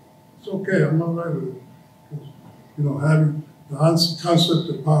 It's okay, I'm not right with it. Having the concept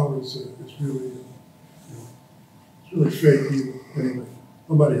of power is really, it's really fake either. Anyway,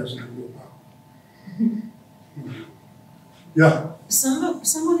 nobody has any real power. Yeah.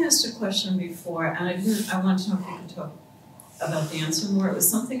 Someone asked a question before, and I wanted to know if you could talk about the answer more. It was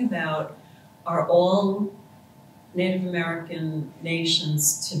something about, are all Native American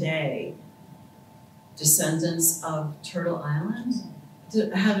nations today descendants of Turtle Island?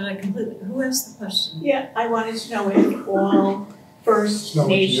 How did I completely, who asked the question? Yeah, I wanted to know if all First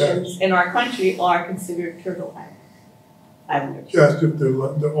Nations in our country are considered Turtle Islanders. She asked if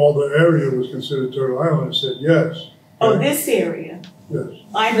all the area was considered Turtle Island. I said yes. Oh, this area? Yes.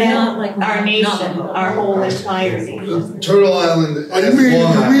 I meant like our nation, our whole entire nation. Turtle Island. Oh, you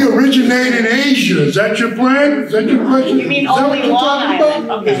mean we originate in Asia? Is that your plan? Is that your question? You mean only Long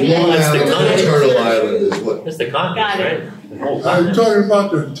Island? Okay. Long Island and Turtle Island is what? That's the continent, Got it. right? The whole Are you continent. talking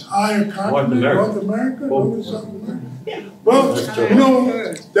about the entire continent, North America? North South America? Well,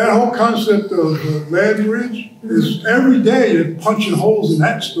 that whole concept of land bridge is every day they're punching holes in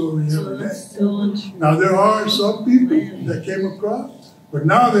that story every day. Now, there are some people that came across, but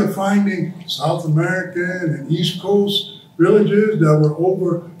now they're finding South American and East Coast villages that were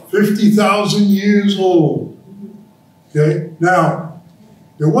over 50,000 years old. Okay? Now,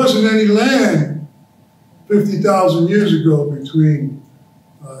 there wasn't any land 50,000 years ago between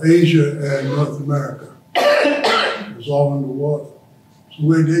Asia and North America. It was all underwater. So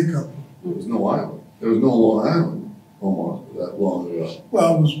where'd they come from? There was no island. There was no Long Island almost that long ago.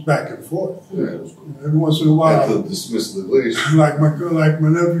 Well, it was back and forth. Yeah, it was cool. Every once in a while. After the dismissal of the glacier. Like my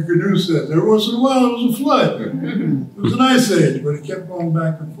nephew Canoe says, every once in a while there was a flood. It was an ice age, but it kept going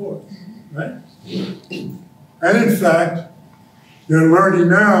back and forth, right? And in fact, they're learning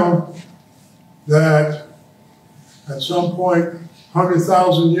now that at some point,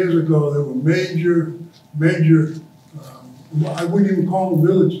 100,000 years ago, there were major, I wouldn't even call them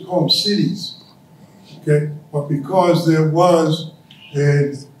villages, call them cities, okay? But because there was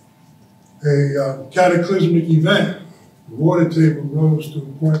a cataclysmic event, the water table rose to a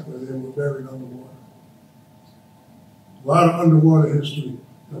point where they were buried underwater. A lot of underwater history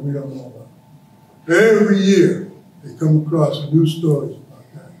that we don't know about. Every year, they come across new stories about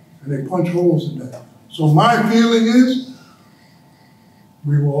that, and they punch holes in that. So my feeling is,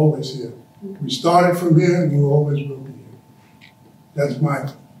 we were always here. We started from here, and we always will be here. That's my,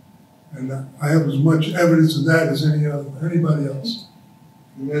 and I have as much evidence of that as anybody else.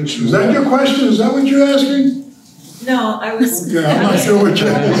 Is that your question? Is that what you're asking? No, I was. Okay, I'm not sure what you're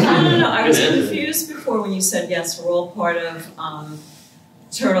asking. No. I was confused before when you said yes, we're all part of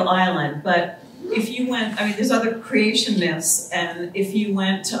Turtle Island. But if you went, I mean, there's other creation myths, and if you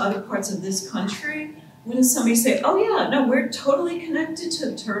went to other parts of this country, wouldn't somebody say, "Oh yeah, no, we're totally connected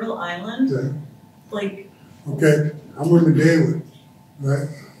to Turtle Island"? Okay. Like. Okay, I'm with McDavid, right?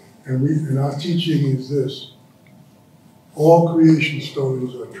 And our teaching is this: all creation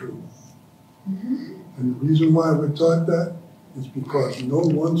stories are true. Mm-hmm. And the reason why we're taught that is because no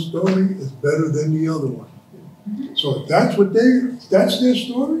one story is better than the other one. Mm-hmm. So if that's that's their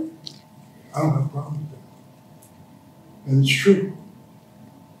story, I don't have a problem with that. And it's true.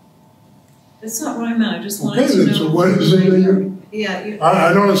 That's not what I meant. I just wanted okay, to then, know. So what is it that you? Yeah.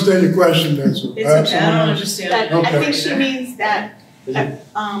 I don't understand your question, then. So it's okay. I don't understand. Okay. I think she means that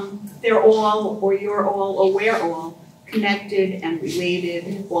they're all, or you're all, or we're all connected and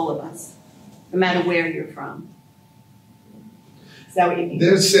related, all of us, no matter where you're from. Is that what you mean?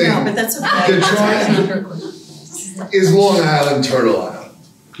 They're saying, no, but that's okay. They're trying, is Long Island Turtle Island?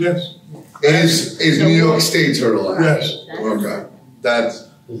 Yes. Is New York State Turtle Island? Yes. Okay. That's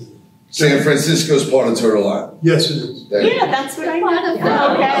San Francisco's part of Turtle Island. Yes, it is. Yeah, that's what I meant.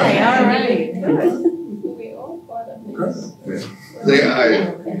 Okay, all right. We all part of this.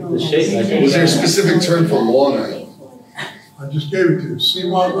 Was there a specific term for Long Island? I just gave it to you.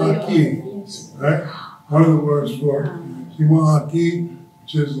 Siwa-Aki, right? One of the words for Siwa-Aki,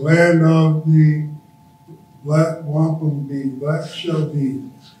 which is land of the black wampum bee, black shell bee.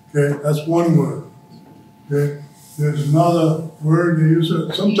 Okay, that's one word. Okay, there's another word they use.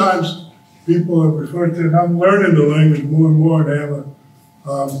 Sometimes people have referred to it. I'm learning the language more and more. They have a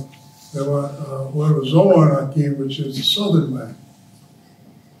word of Zoan-Aki, which is the southern land.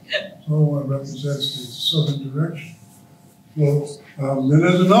 Zoan represents the southern direction. So then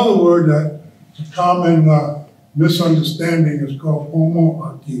there's another word that a common misunderstanding is called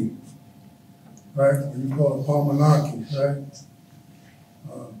Homo-Aki, right? You call it Palmanaki, right?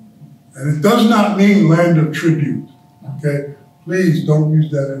 And it does not mean land of tribute, okay? Please don't use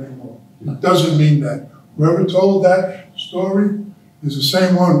that anymore. It doesn't mean that. Whoever told that story is the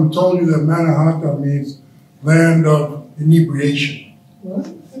same one who told you that Manhattan means land of inebriation.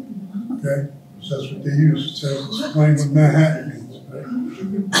 Okay? So that's what they use to explain what Manhattan means. Right?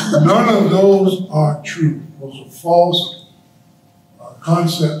 None of those are true. Those are false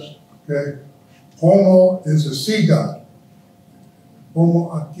concepts. Okay? Homo is a sea god. Homo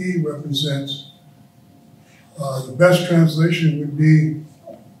Aki represents, the best translation would be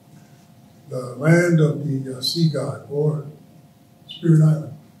the land of the sea god, or Spirit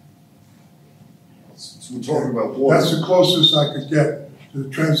Island. So we're talking about water. That's the closest I could get to the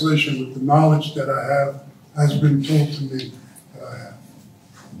translation with the knowledge that I have, has been told to me that I have.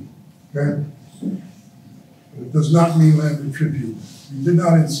 Okay? But it does not mean land of tribute. We did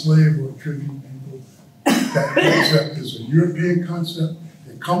not enslave or tribute people. That concept is a European concept.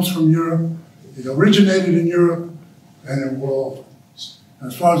 It comes from Europe. It originated in Europe, and it will,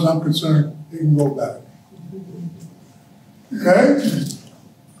 as far as I'm concerned, it can go back. Okay?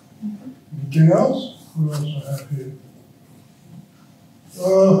 Anything else? What else I have here? I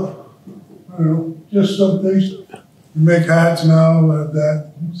don't know, just some things. We make hats now,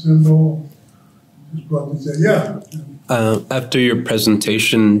 that symbol. Just probably say, yeah. After your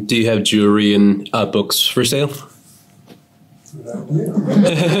presentation, do you have jewelry and books for sale? Good idea.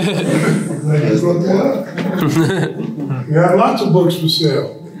 We have lots of books for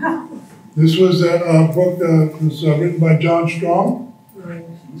sale. This was a book that was written by John Strong.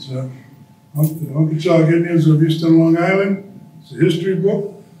 It's the Unkechaug Indians of Eastern Long Island. It's a history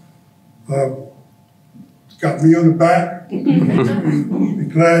book. It's got me on the back. Be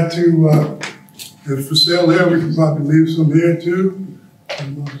glad to, if for sale here, we can probably leave some here too.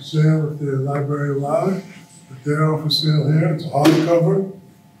 And for sale if the library allows it. But they're all for sale here. It's a hardcover.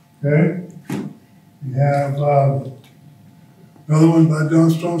 Okay. We have another one by John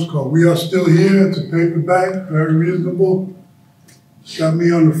Strong called We Are Still Here. It's a paperback, very reasonable. It's got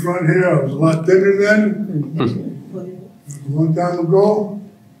me on the front here. I was a lot thinner then. A long time ago.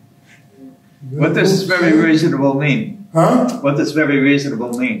 What does very reasonable mean? Huh? What does very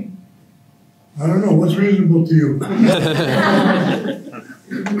reasonable mean? I don't know. What's reasonable to you?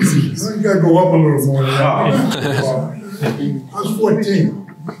 You gotta go up a little more than that. I was 14.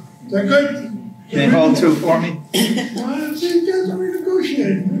 Is that good? Can you hold two for me? See, you guys are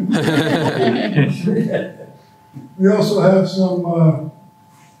renegotiating. We also have some,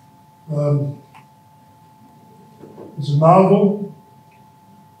 it's a novel.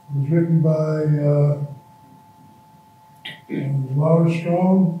 It was written by Wallace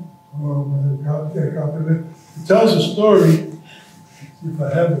Strong. It tells a story, if I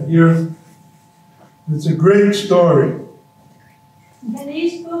have it here. It's a great story. Can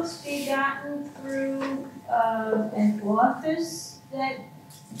these books be gotten through an office that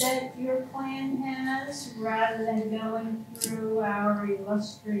your clan has, rather than going through our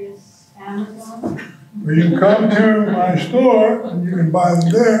illustrious Amazon? Well, you can come to my store and you can buy them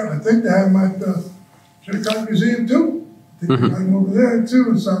there. I think they have them at the Unkechaug Museum too. I think they have them over there too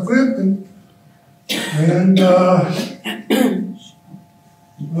in Southampton. And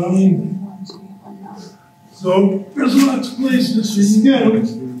so there's lots of places you can get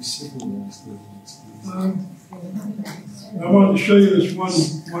them. I wanted to show you this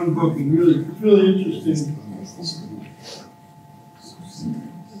one book, and it's really interesting.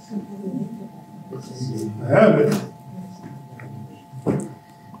 I have it.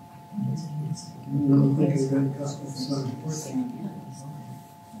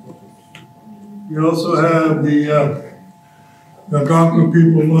 We also have the Algonquin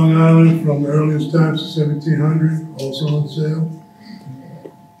people of Long Island from the earliest times, 1700, also on sale.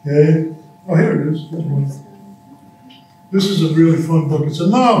 Okay. Oh, here it is. This is a really fun book. It's a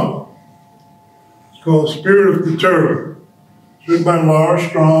novel. It's called Spirit of the Turtle. It's written by Laura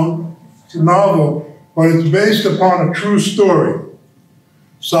Strong. It's a novel, but it's based upon a true story.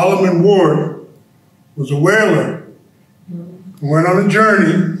 Solomon Ward was a whaler who went on a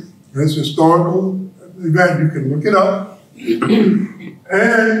journey. It's a historical event. You can look it up.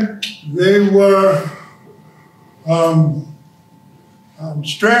 And they were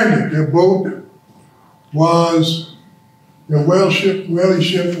stranded. Their boat was, their whaling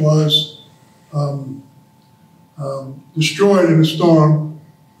ship was destroyed in a storm,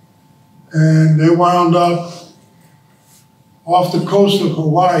 and they wound up off the coast of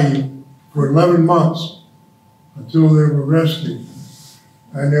Hawaii for 11 months until they were rescued.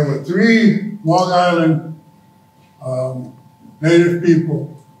 And there were 3 Long Island native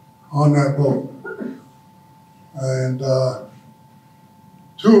people on that boat. And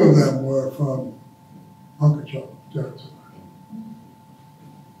 2 of them were from Unkechaug territory.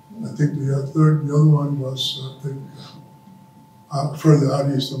 think the other one was, I think, further out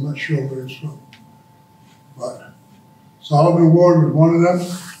east. I'm not sure where it's from. But Solomon Ward was one of them,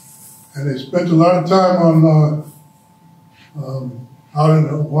 and they spent a lot of time on out in the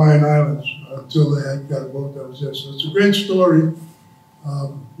Hawaiian Islands until they had got a boat that was there. So it's a great story.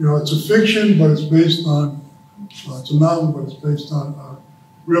 You know, it's a fiction, but it's based on, it's a novel, but it's based on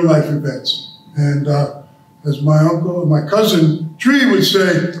real life events. And as my cousin Tree would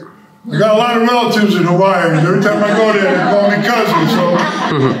say, I got a lot of relatives in Hawaii, and every time I go there, they call me cousin. So I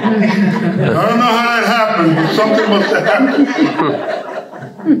don't know how that happened, but something must have happened.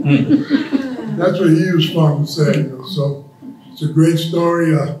 That's what he was fond of saying. You know, so it's a great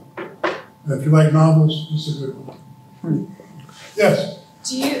story. If you like novels, it's a good one. Yes.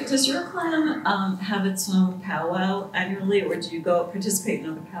 Does your clan have its own powwow annually, or do you go participate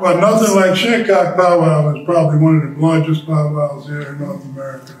in other powwows? Well, nothing like Shancock powwow is probably one of the largest powwows here in North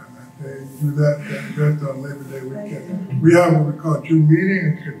America. They do that event on Labor Day weekend. We have what we call June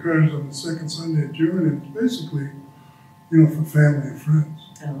meeting. It occurs on the second Sunday of June, and it's basically, you know, for family and friends.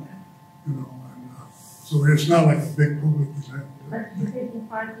 Oh, okay. You know, and so it's not like a big public event. But you taking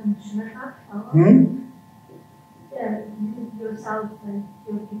part in Shancock? Yeah, you yourself and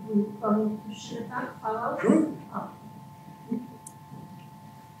your people going to Shancock? Sure.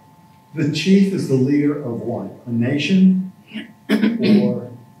 The chief is the leader of what? A nation? Or?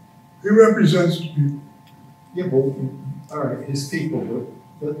 He represents the people. Yeah, well, all right, his people.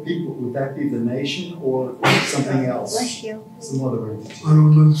 Would that be the nation or something else? Some other entity? I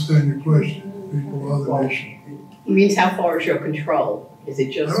don't understand your question. People are the nation. It means how far is your control? Is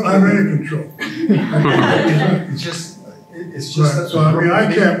it just? I don't have any control. It's just right. So I mean,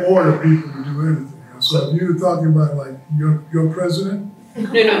 I can't order people to do anything. So if you're talking about like your president. No. Is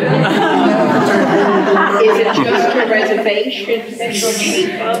it just your reservation that you're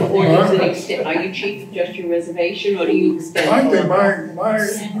chief of, or does it extend? Are you chief of just your reservation, or do you extend? I think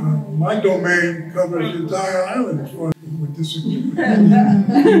my domain covers the entire island as far as we disagree.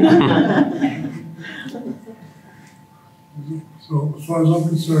 So as far as I'm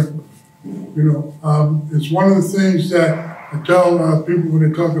concerned, you know, it's one of the things that I tell people when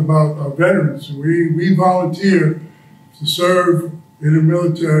they talk about veterans. We volunteer to serve in the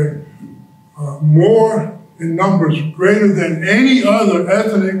military more in numbers greater than any other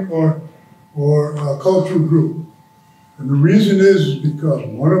ethnic or cultural group. And the reason is because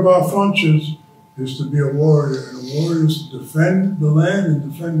one of our functions is to be a warrior, and a warrior is to defend the land and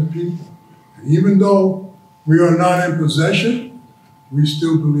defend the people. And even though we are not in possession, we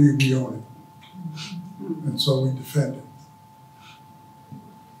still believe we own it. And so we defend it.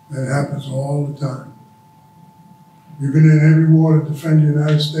 And it happens all the time. We've been in every war to defend the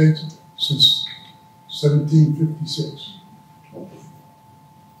United States since 1756.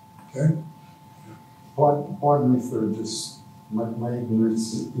 Okay? Pardon me for just, my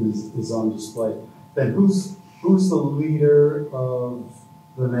ignorance is on display. Then who's the leader of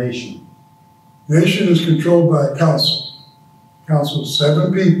the nation? Nation is controlled by a council. Council of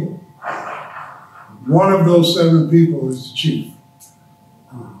 7 people. One of those 7 people is the chief.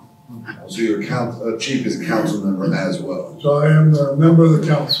 So your chief is a council member as well. So I am a member of the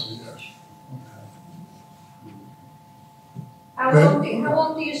council, yes. How long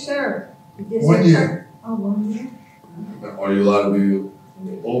do you serve? 1 year. Oh, 1 year? Are you allowed to be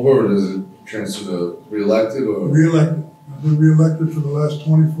over, or does it transfer to re-elected? Or? Re-elected. I've been re-elected for the last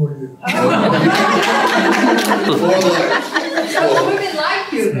 24 years. So the women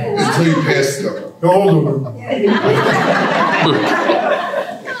like you then? Until you pass the older women.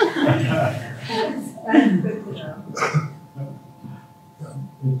 That's good to know.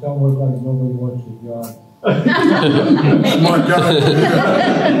 It's almost like nobody wants the job. Smart guy.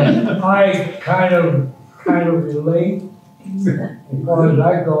 I kind of relate as far as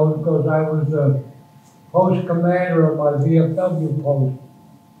I go, because I was a post commander of my VFW post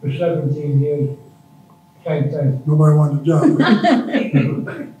for 17 years. Same thing. Nobody wanted the job.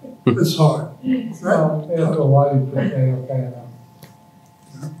 It's hard. Right? Well, after a while, you just say, okay, now.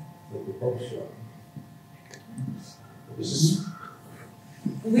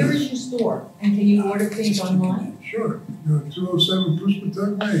 Where is your store? And can you order things online? Sure. You're at 207 Bruce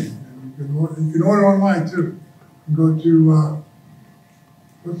Patuck Lane. And you can order online too. You go to,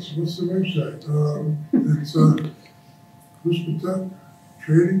 what's the website? It's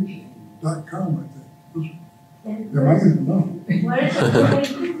BrucePatuckTrading.com, I think. Yeah, I don't even know. What is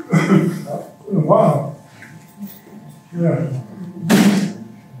it? Wow. Yeah.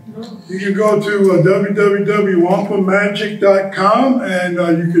 You can go to www.wampamagic.com and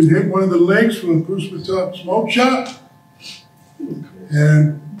you can hit one of the links for the Bruce Patuck Smoke Shop.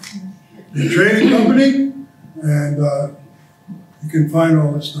 And the trading company, and you can find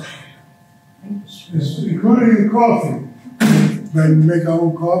all this stuff. It's including the coffee. Then make our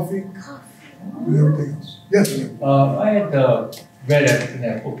own coffee and everything else. Yes, ma'am. I had read in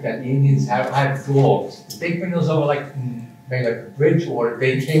that book that the Indians had dogs. Did they bring those over like maybe like a bridge, or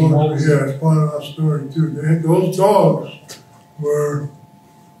they came over? Yeah, it's part of our story too. Those dogs were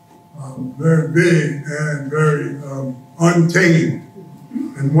very big and very untamed.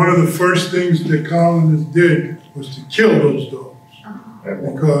 And one of the first things the colonists did was to kill those dogs.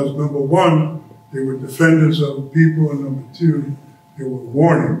 Because number one, they were defenders of the people, and number two, they were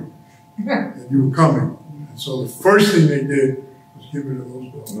warning that you were coming. And so the first thing they did was get rid of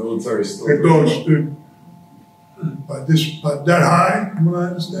those dogs. Military story. The dogs stood about that high, from what I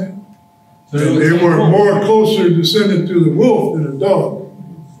understand. So they were more closer descended to the wolf than a dog,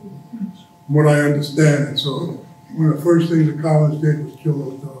 from what I understand. And so one of the first things the colonists did was kill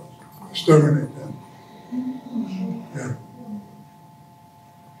those dogs, exterminate them. Yeah.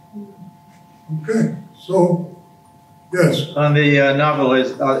 Okay, so, yes. On the novel, are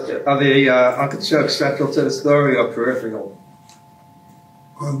the Unkechaug central to the story or peripheral?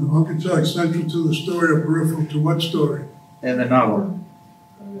 On Unkechaug central to the story or peripheral to what story? In the novel.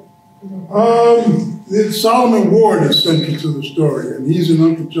 Solomon Ward is central to the story, and he's an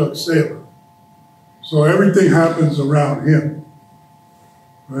Unkechaug sailor. So everything happens around him,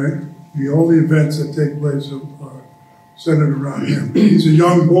 right? All the events that take place are centered around him. He's a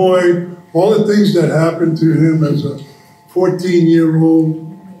young boy. All the things that happened to him as a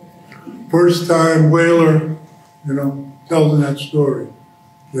 14-year-old, first-time whaler, tells in that story.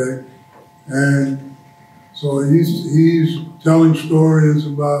 Okay, and so he's telling stories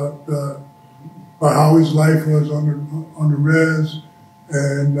about how his life was on the res,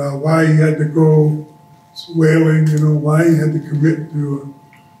 and why he had to go whaling. Why he had to commit to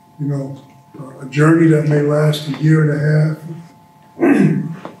a journey that may last a year and a half.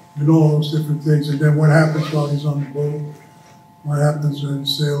 All those different things, and then what happens while he's on the boat, what happens in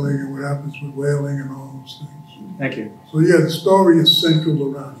sailing, and what happens with whaling, and all those things. Thank you. So yeah, the story is centered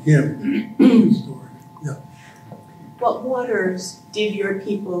around him. The story. Yeah. What waters did your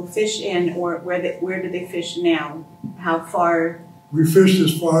people fish in, or where do they fish now? How far? We fished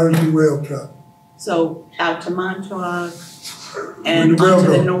as far as the whale trap. So out to Montauk and on to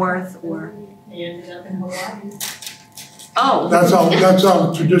the north, or? They ended up in Hawaii. Oh. That's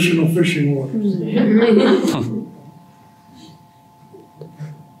our traditional fishing waters.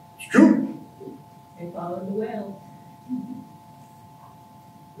 It's true. They followed the whale.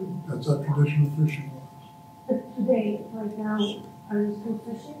 That's our traditional fishing waters. But today, right now, are you still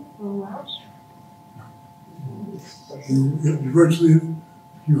fishing for a while?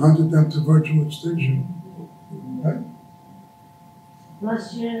 You hunted them to virtual extinction. Right?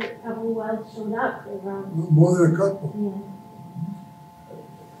 Last year, a couple of wells sold out around. More than a couple. Yeah.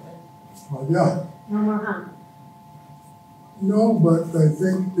 Well, yeah. No more hunt. No, but I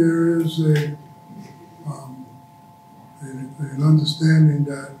think there is an understanding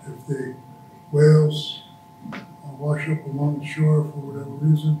that if the whales wash up along the shore for whatever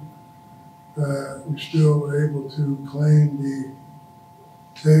reason, that we're still able to claim the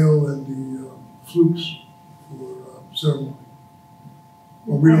tail and the flukes for ceremony.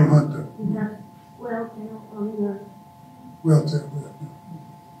 Well, we don't hunt them. That whale tail on the. Whale tail, yeah.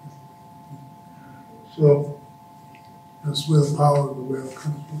 So that's where the power of the whale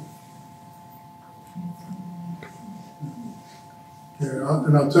comes from. Okay,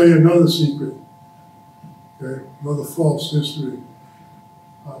 and I'll tell you another secret. Okay, another false history.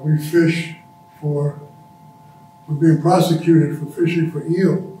 We're being prosecuted for fishing for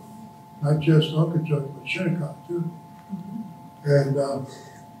eel, not just Unkechaug, but Shinnecock too. And the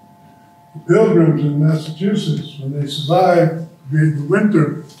Pilgrims in Massachusetts, when they survived the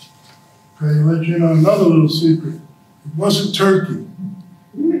winter, okay, let you know another little secret. It wasn't turkey.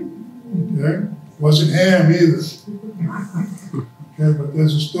 Okay? It wasn't ham either. Okay, but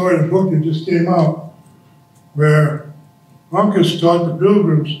there's a story in a book that just came out where Uncas taught the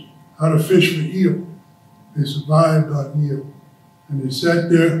Pilgrims how to fish for eel. They survived on eel. And they sat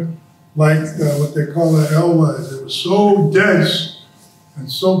there like what they call an alewives. It was so dense and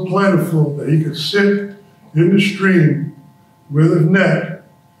so plentiful that he could sit in the stream with a net,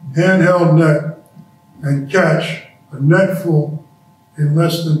 handheld net, and catch a net full in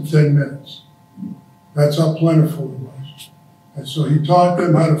less than 10 minutes. That's how plentiful it was. And so he taught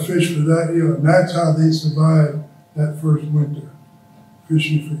them how to fish for that eel, and that's how they survived that first winter,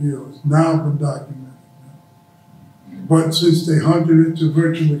 fishing for eel. It's now been documented. But since they hunted it to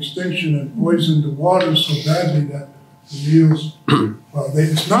virtual extinction and poisoned the water so badly that the eels.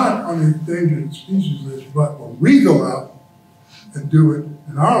 It's not on the endangered species list, but when we go out and do it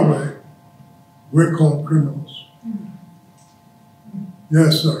in our way, we're called criminals.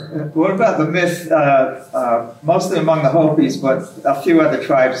 Yes, sir. What about the myth, mostly among the Hopis, but a few other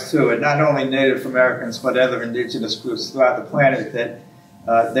tribes too, and not only Native Americans, but other indigenous groups throughout the planet, that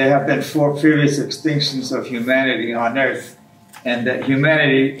there have been 4 previous extinctions of humanity on Earth, and that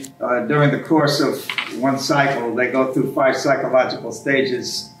humanity, during the course of one cycle, they go through 5 psychological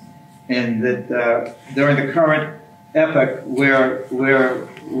stages, and that during the current epoch,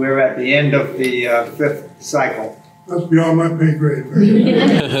 we're at the end of the 5th cycle. That's beyond my pay grade. Way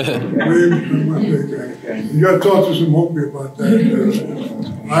beyond my pay grade. You got to talk to some Hopi about that.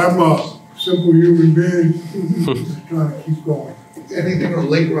 I'm a simple human being just trying to keep going. Anything on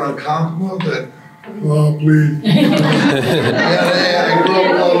Lake Ronkonkoma that? Oh, please. Yeah, I grew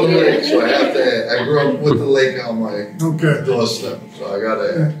up along the lake, so I have to add. I grew up with the lake on my doorstep, so I got to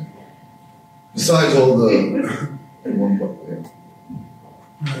add. Besides all the...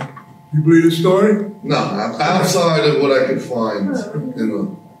 You believe the story? No, I'm outside of what I could find in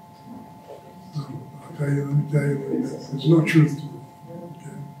the... Let me tell you, there's no truth to it.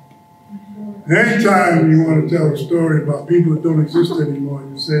 Okay? Anytime you want to tell a story about people that don't exist anymore,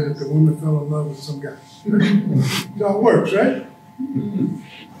 you say that the woman fell in love with some guy. That's how it works, right?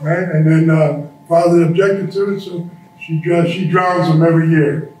 Right? And then father objected to it, so she drowns him every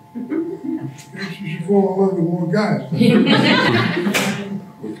year. She should fall in love with more guys.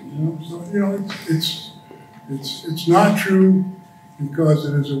 So, it's not true because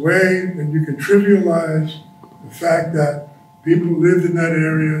it is a way that you can trivialize the fact that people lived in that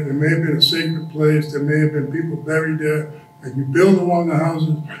area. There may have been a sacred place. There may have been people buried there. And you build along the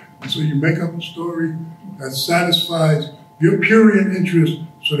houses. And so you make up a story that satisfies your prurient interest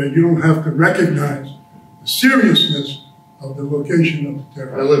so that you don't have to recognize the seriousness of the location of the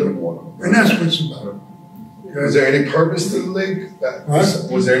terror. I live in one. And that's what it's about. Okay? Was there any purpose to the lake?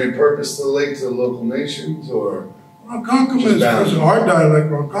 Was there any purpose to the lake to the local nations, or? Ronkonkoma is because of our dialect.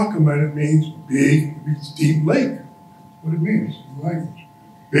 Ronkonkoma, it means big, it's deep lake. What it means in language,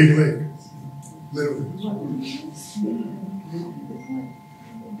 big lake, literally.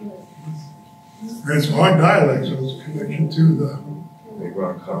 And it's our dialect, so it's a connection to the. The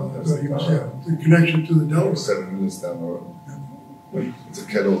connection to the Delaware. 7 minutes down the road. It's a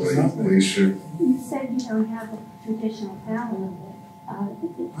kettle glacier. You said you don't have a traditional powwow. I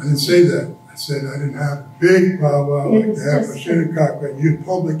didn't say that. I said I didn't have a big powwow like they have for Shinnecock, but your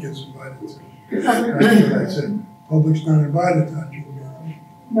public is invited to. That's what I said. Public's not invited to that.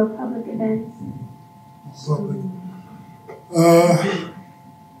 No public events? Public.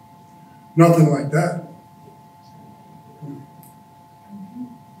 Nothing like that.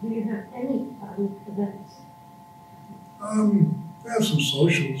 Do you have any public events? We have some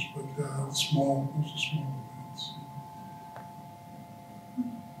socials, but small, those are small events.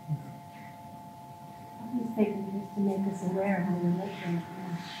 He's taking this to make us aware of how you live right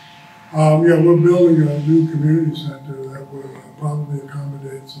Yeah, we're building a new community center that will probably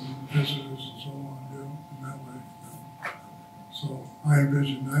accommodate some visitors and so on, in that way. So I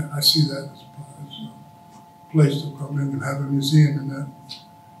envision that. I see that as a place to come in and have a museum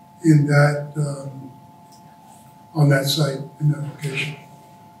on that site, in that location.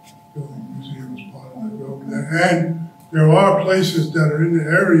 Building a museum is part of that building there. And there are places that are in the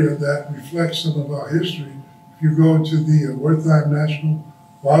area that reflect some of our history. If you go to the Wertheim National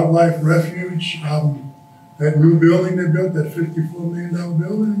Wildlife Refuge, that new building they built, that $54 million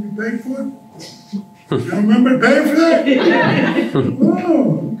building, and you paid for it? You remember paying for that?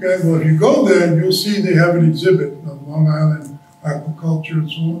 Oh, okay. Well, if you go there, you'll see they have an exhibit of Long Island aquaculture and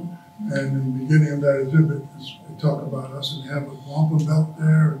so on. And in the beginning of that exhibit, they talk about us, and they have a wampum belt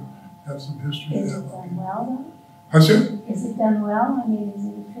there, and have some history there. Is it done well, though? How's it? Is it done well? I mean, is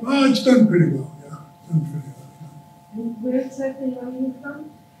it? Oh, it's done pretty well, yeah. It's done pretty well. Where exactly are you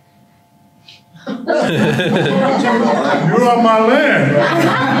from? You're on my land.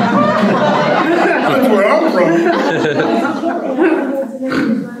 That's where I'm from.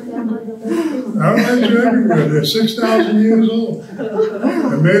 Islands are everywhere. They're 6,000 years old.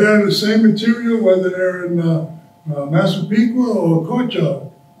 They're made out of the same material, whether they're in Massapequa or Unkechaug.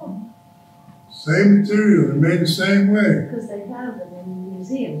 Same material. They're made the same way. Because they have them in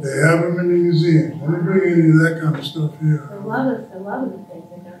museums. They have them in the museum. They don't bring any of that kind of stuff here. A lot of the things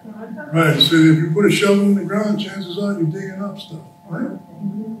they don't. Right, so if you put a shovel in the ground, chances are you're digging up stuff, right?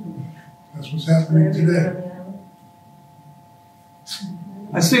 That's what's happening today.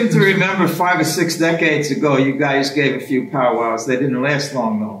 I seem to remember 5 or 6 decades ago, you guys gave a few powwows. They didn't last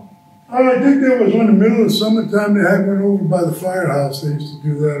long, though. I think there was one in the middle of summertime. They had one over by the firehouse. They used to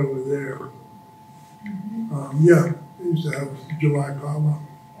do that over there. Yeah, they used to have a July powwow.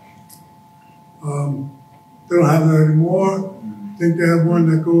 They don't have that anymore. I think they have one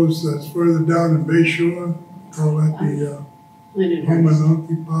that goes that's further down in Bay Shore. Call that the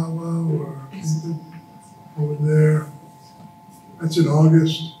Homanunky powwow or something over there. That's in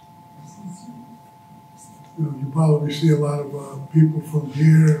August. You know, you probably see a lot of people from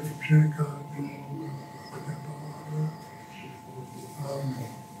here, from Shinnecock.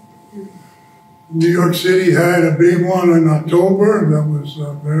 New York City had a big one in October that was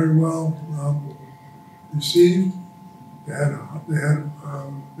very well received. They had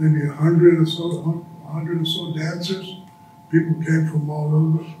maybe 100 or so dancers. People came from all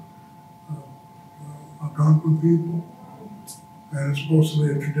over, Algonquin people. And it's supposed to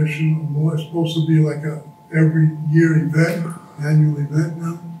be a traditional, more. It's supposed to be like a every year event, annual event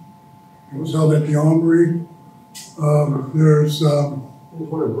now. It was held at the Armory. There's one in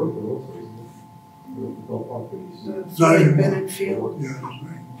Brooklyn also, isn't it? it's not anymore. Bennett Field. Yeah, that's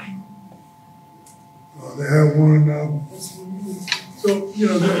right. They have one. So you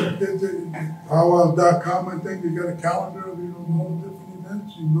know, the powwow.com. I think they got a calendar of all the different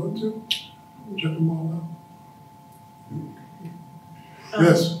events you go to. Check them all out.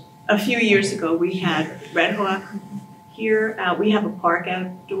 Yes. A few years ago, we had Red Hawk here. We have a park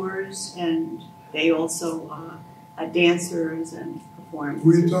outdoors, and they also had dancers and performers. Who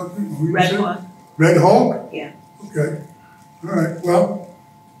are you talking? Red Hawk. Red Hawk? Yeah. Okay. All right. Well,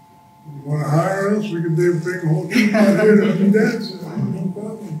 you want to hire us? We can bring a whole team out here to do dances. No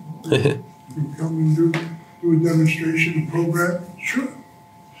problem. You can come and do a demonstration, a program. Sure.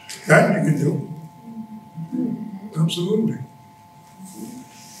 That you can do. Absolutely.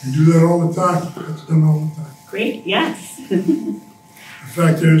 You do that all the time. That's done all the time. Great, yes. In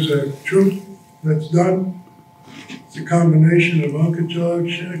fact, there's a troupe that's done. It's a combination of Unkechaug,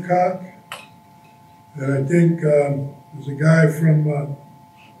 Setauket, and I think there's a guy from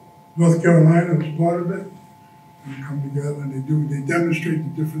North Carolina who's part of it. They come together and they demonstrate the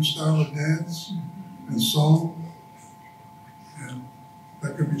different style of dance and song. And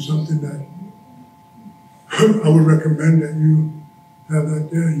that could be something that I would recommend that you have that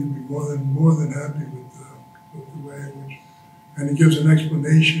there. You'd be more than happy with the way in which, and it gives an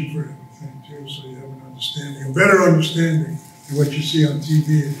explanation for everything too, so you have an understanding, a better understanding than what you see on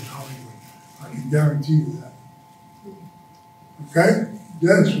TV and in Hollywood. I can guarantee you that. Okay?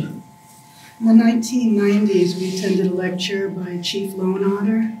 Yes, ma'am. In the 1990s, we attended a lecture by Chief Lone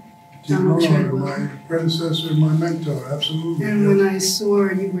Otter, Donald Treadwell. My predecessor and my mentor, absolutely. And when I saw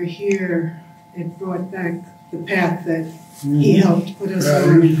you were here, it brought back the path that he helped put us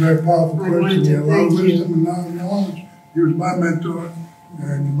on. He was a very powerful person. I wanted He had to a lot of thank wisdom you. and knowledge. He was my mentor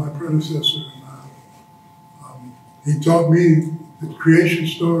and my predecessor. He taught me the creation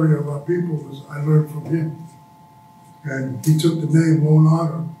story of our people. I learned from him. And he took the name Lone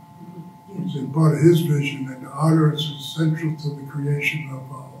Otter, which is part of his vision, and the otter is central to the creation of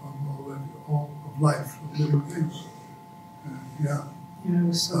all of life, of living things. Yeah. Yeah, it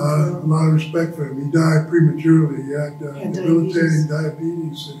was so A lot of respect for him. He died prematurely. He had debilitating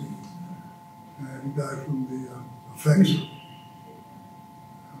diabetes, and he died from the effects.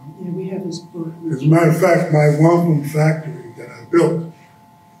 Yeah, we have his book. As a matter of fact, my wampum factory that I built,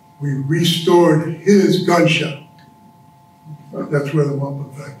 we restored his gun shop. That's where the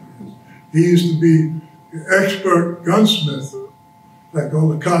wampum factory is. He used to be an expert gunsmith. Like all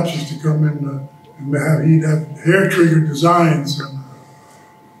the cops used to come in and he'd have hair trigger designs and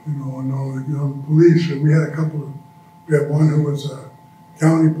and all the police. And we had one who was a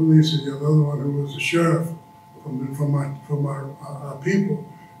county police and the other one who was a sheriff from our people.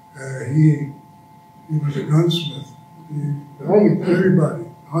 He was a gunsmith. Everybody,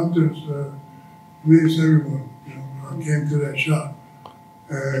 hunters, police, everyone, came to that shop.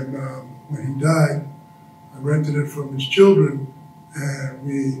 And when he died, I rented it from his children, and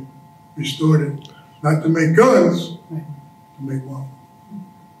we restored it, not to make guns, to make wampum.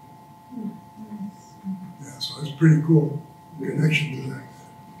 Yeah, so it's pretty cool connection to that.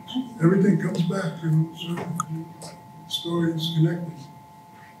 Everything comes back, so the story is connected.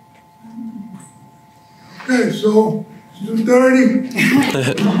 Okay, so it's 2:30.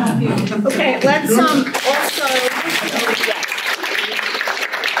 Okay, let's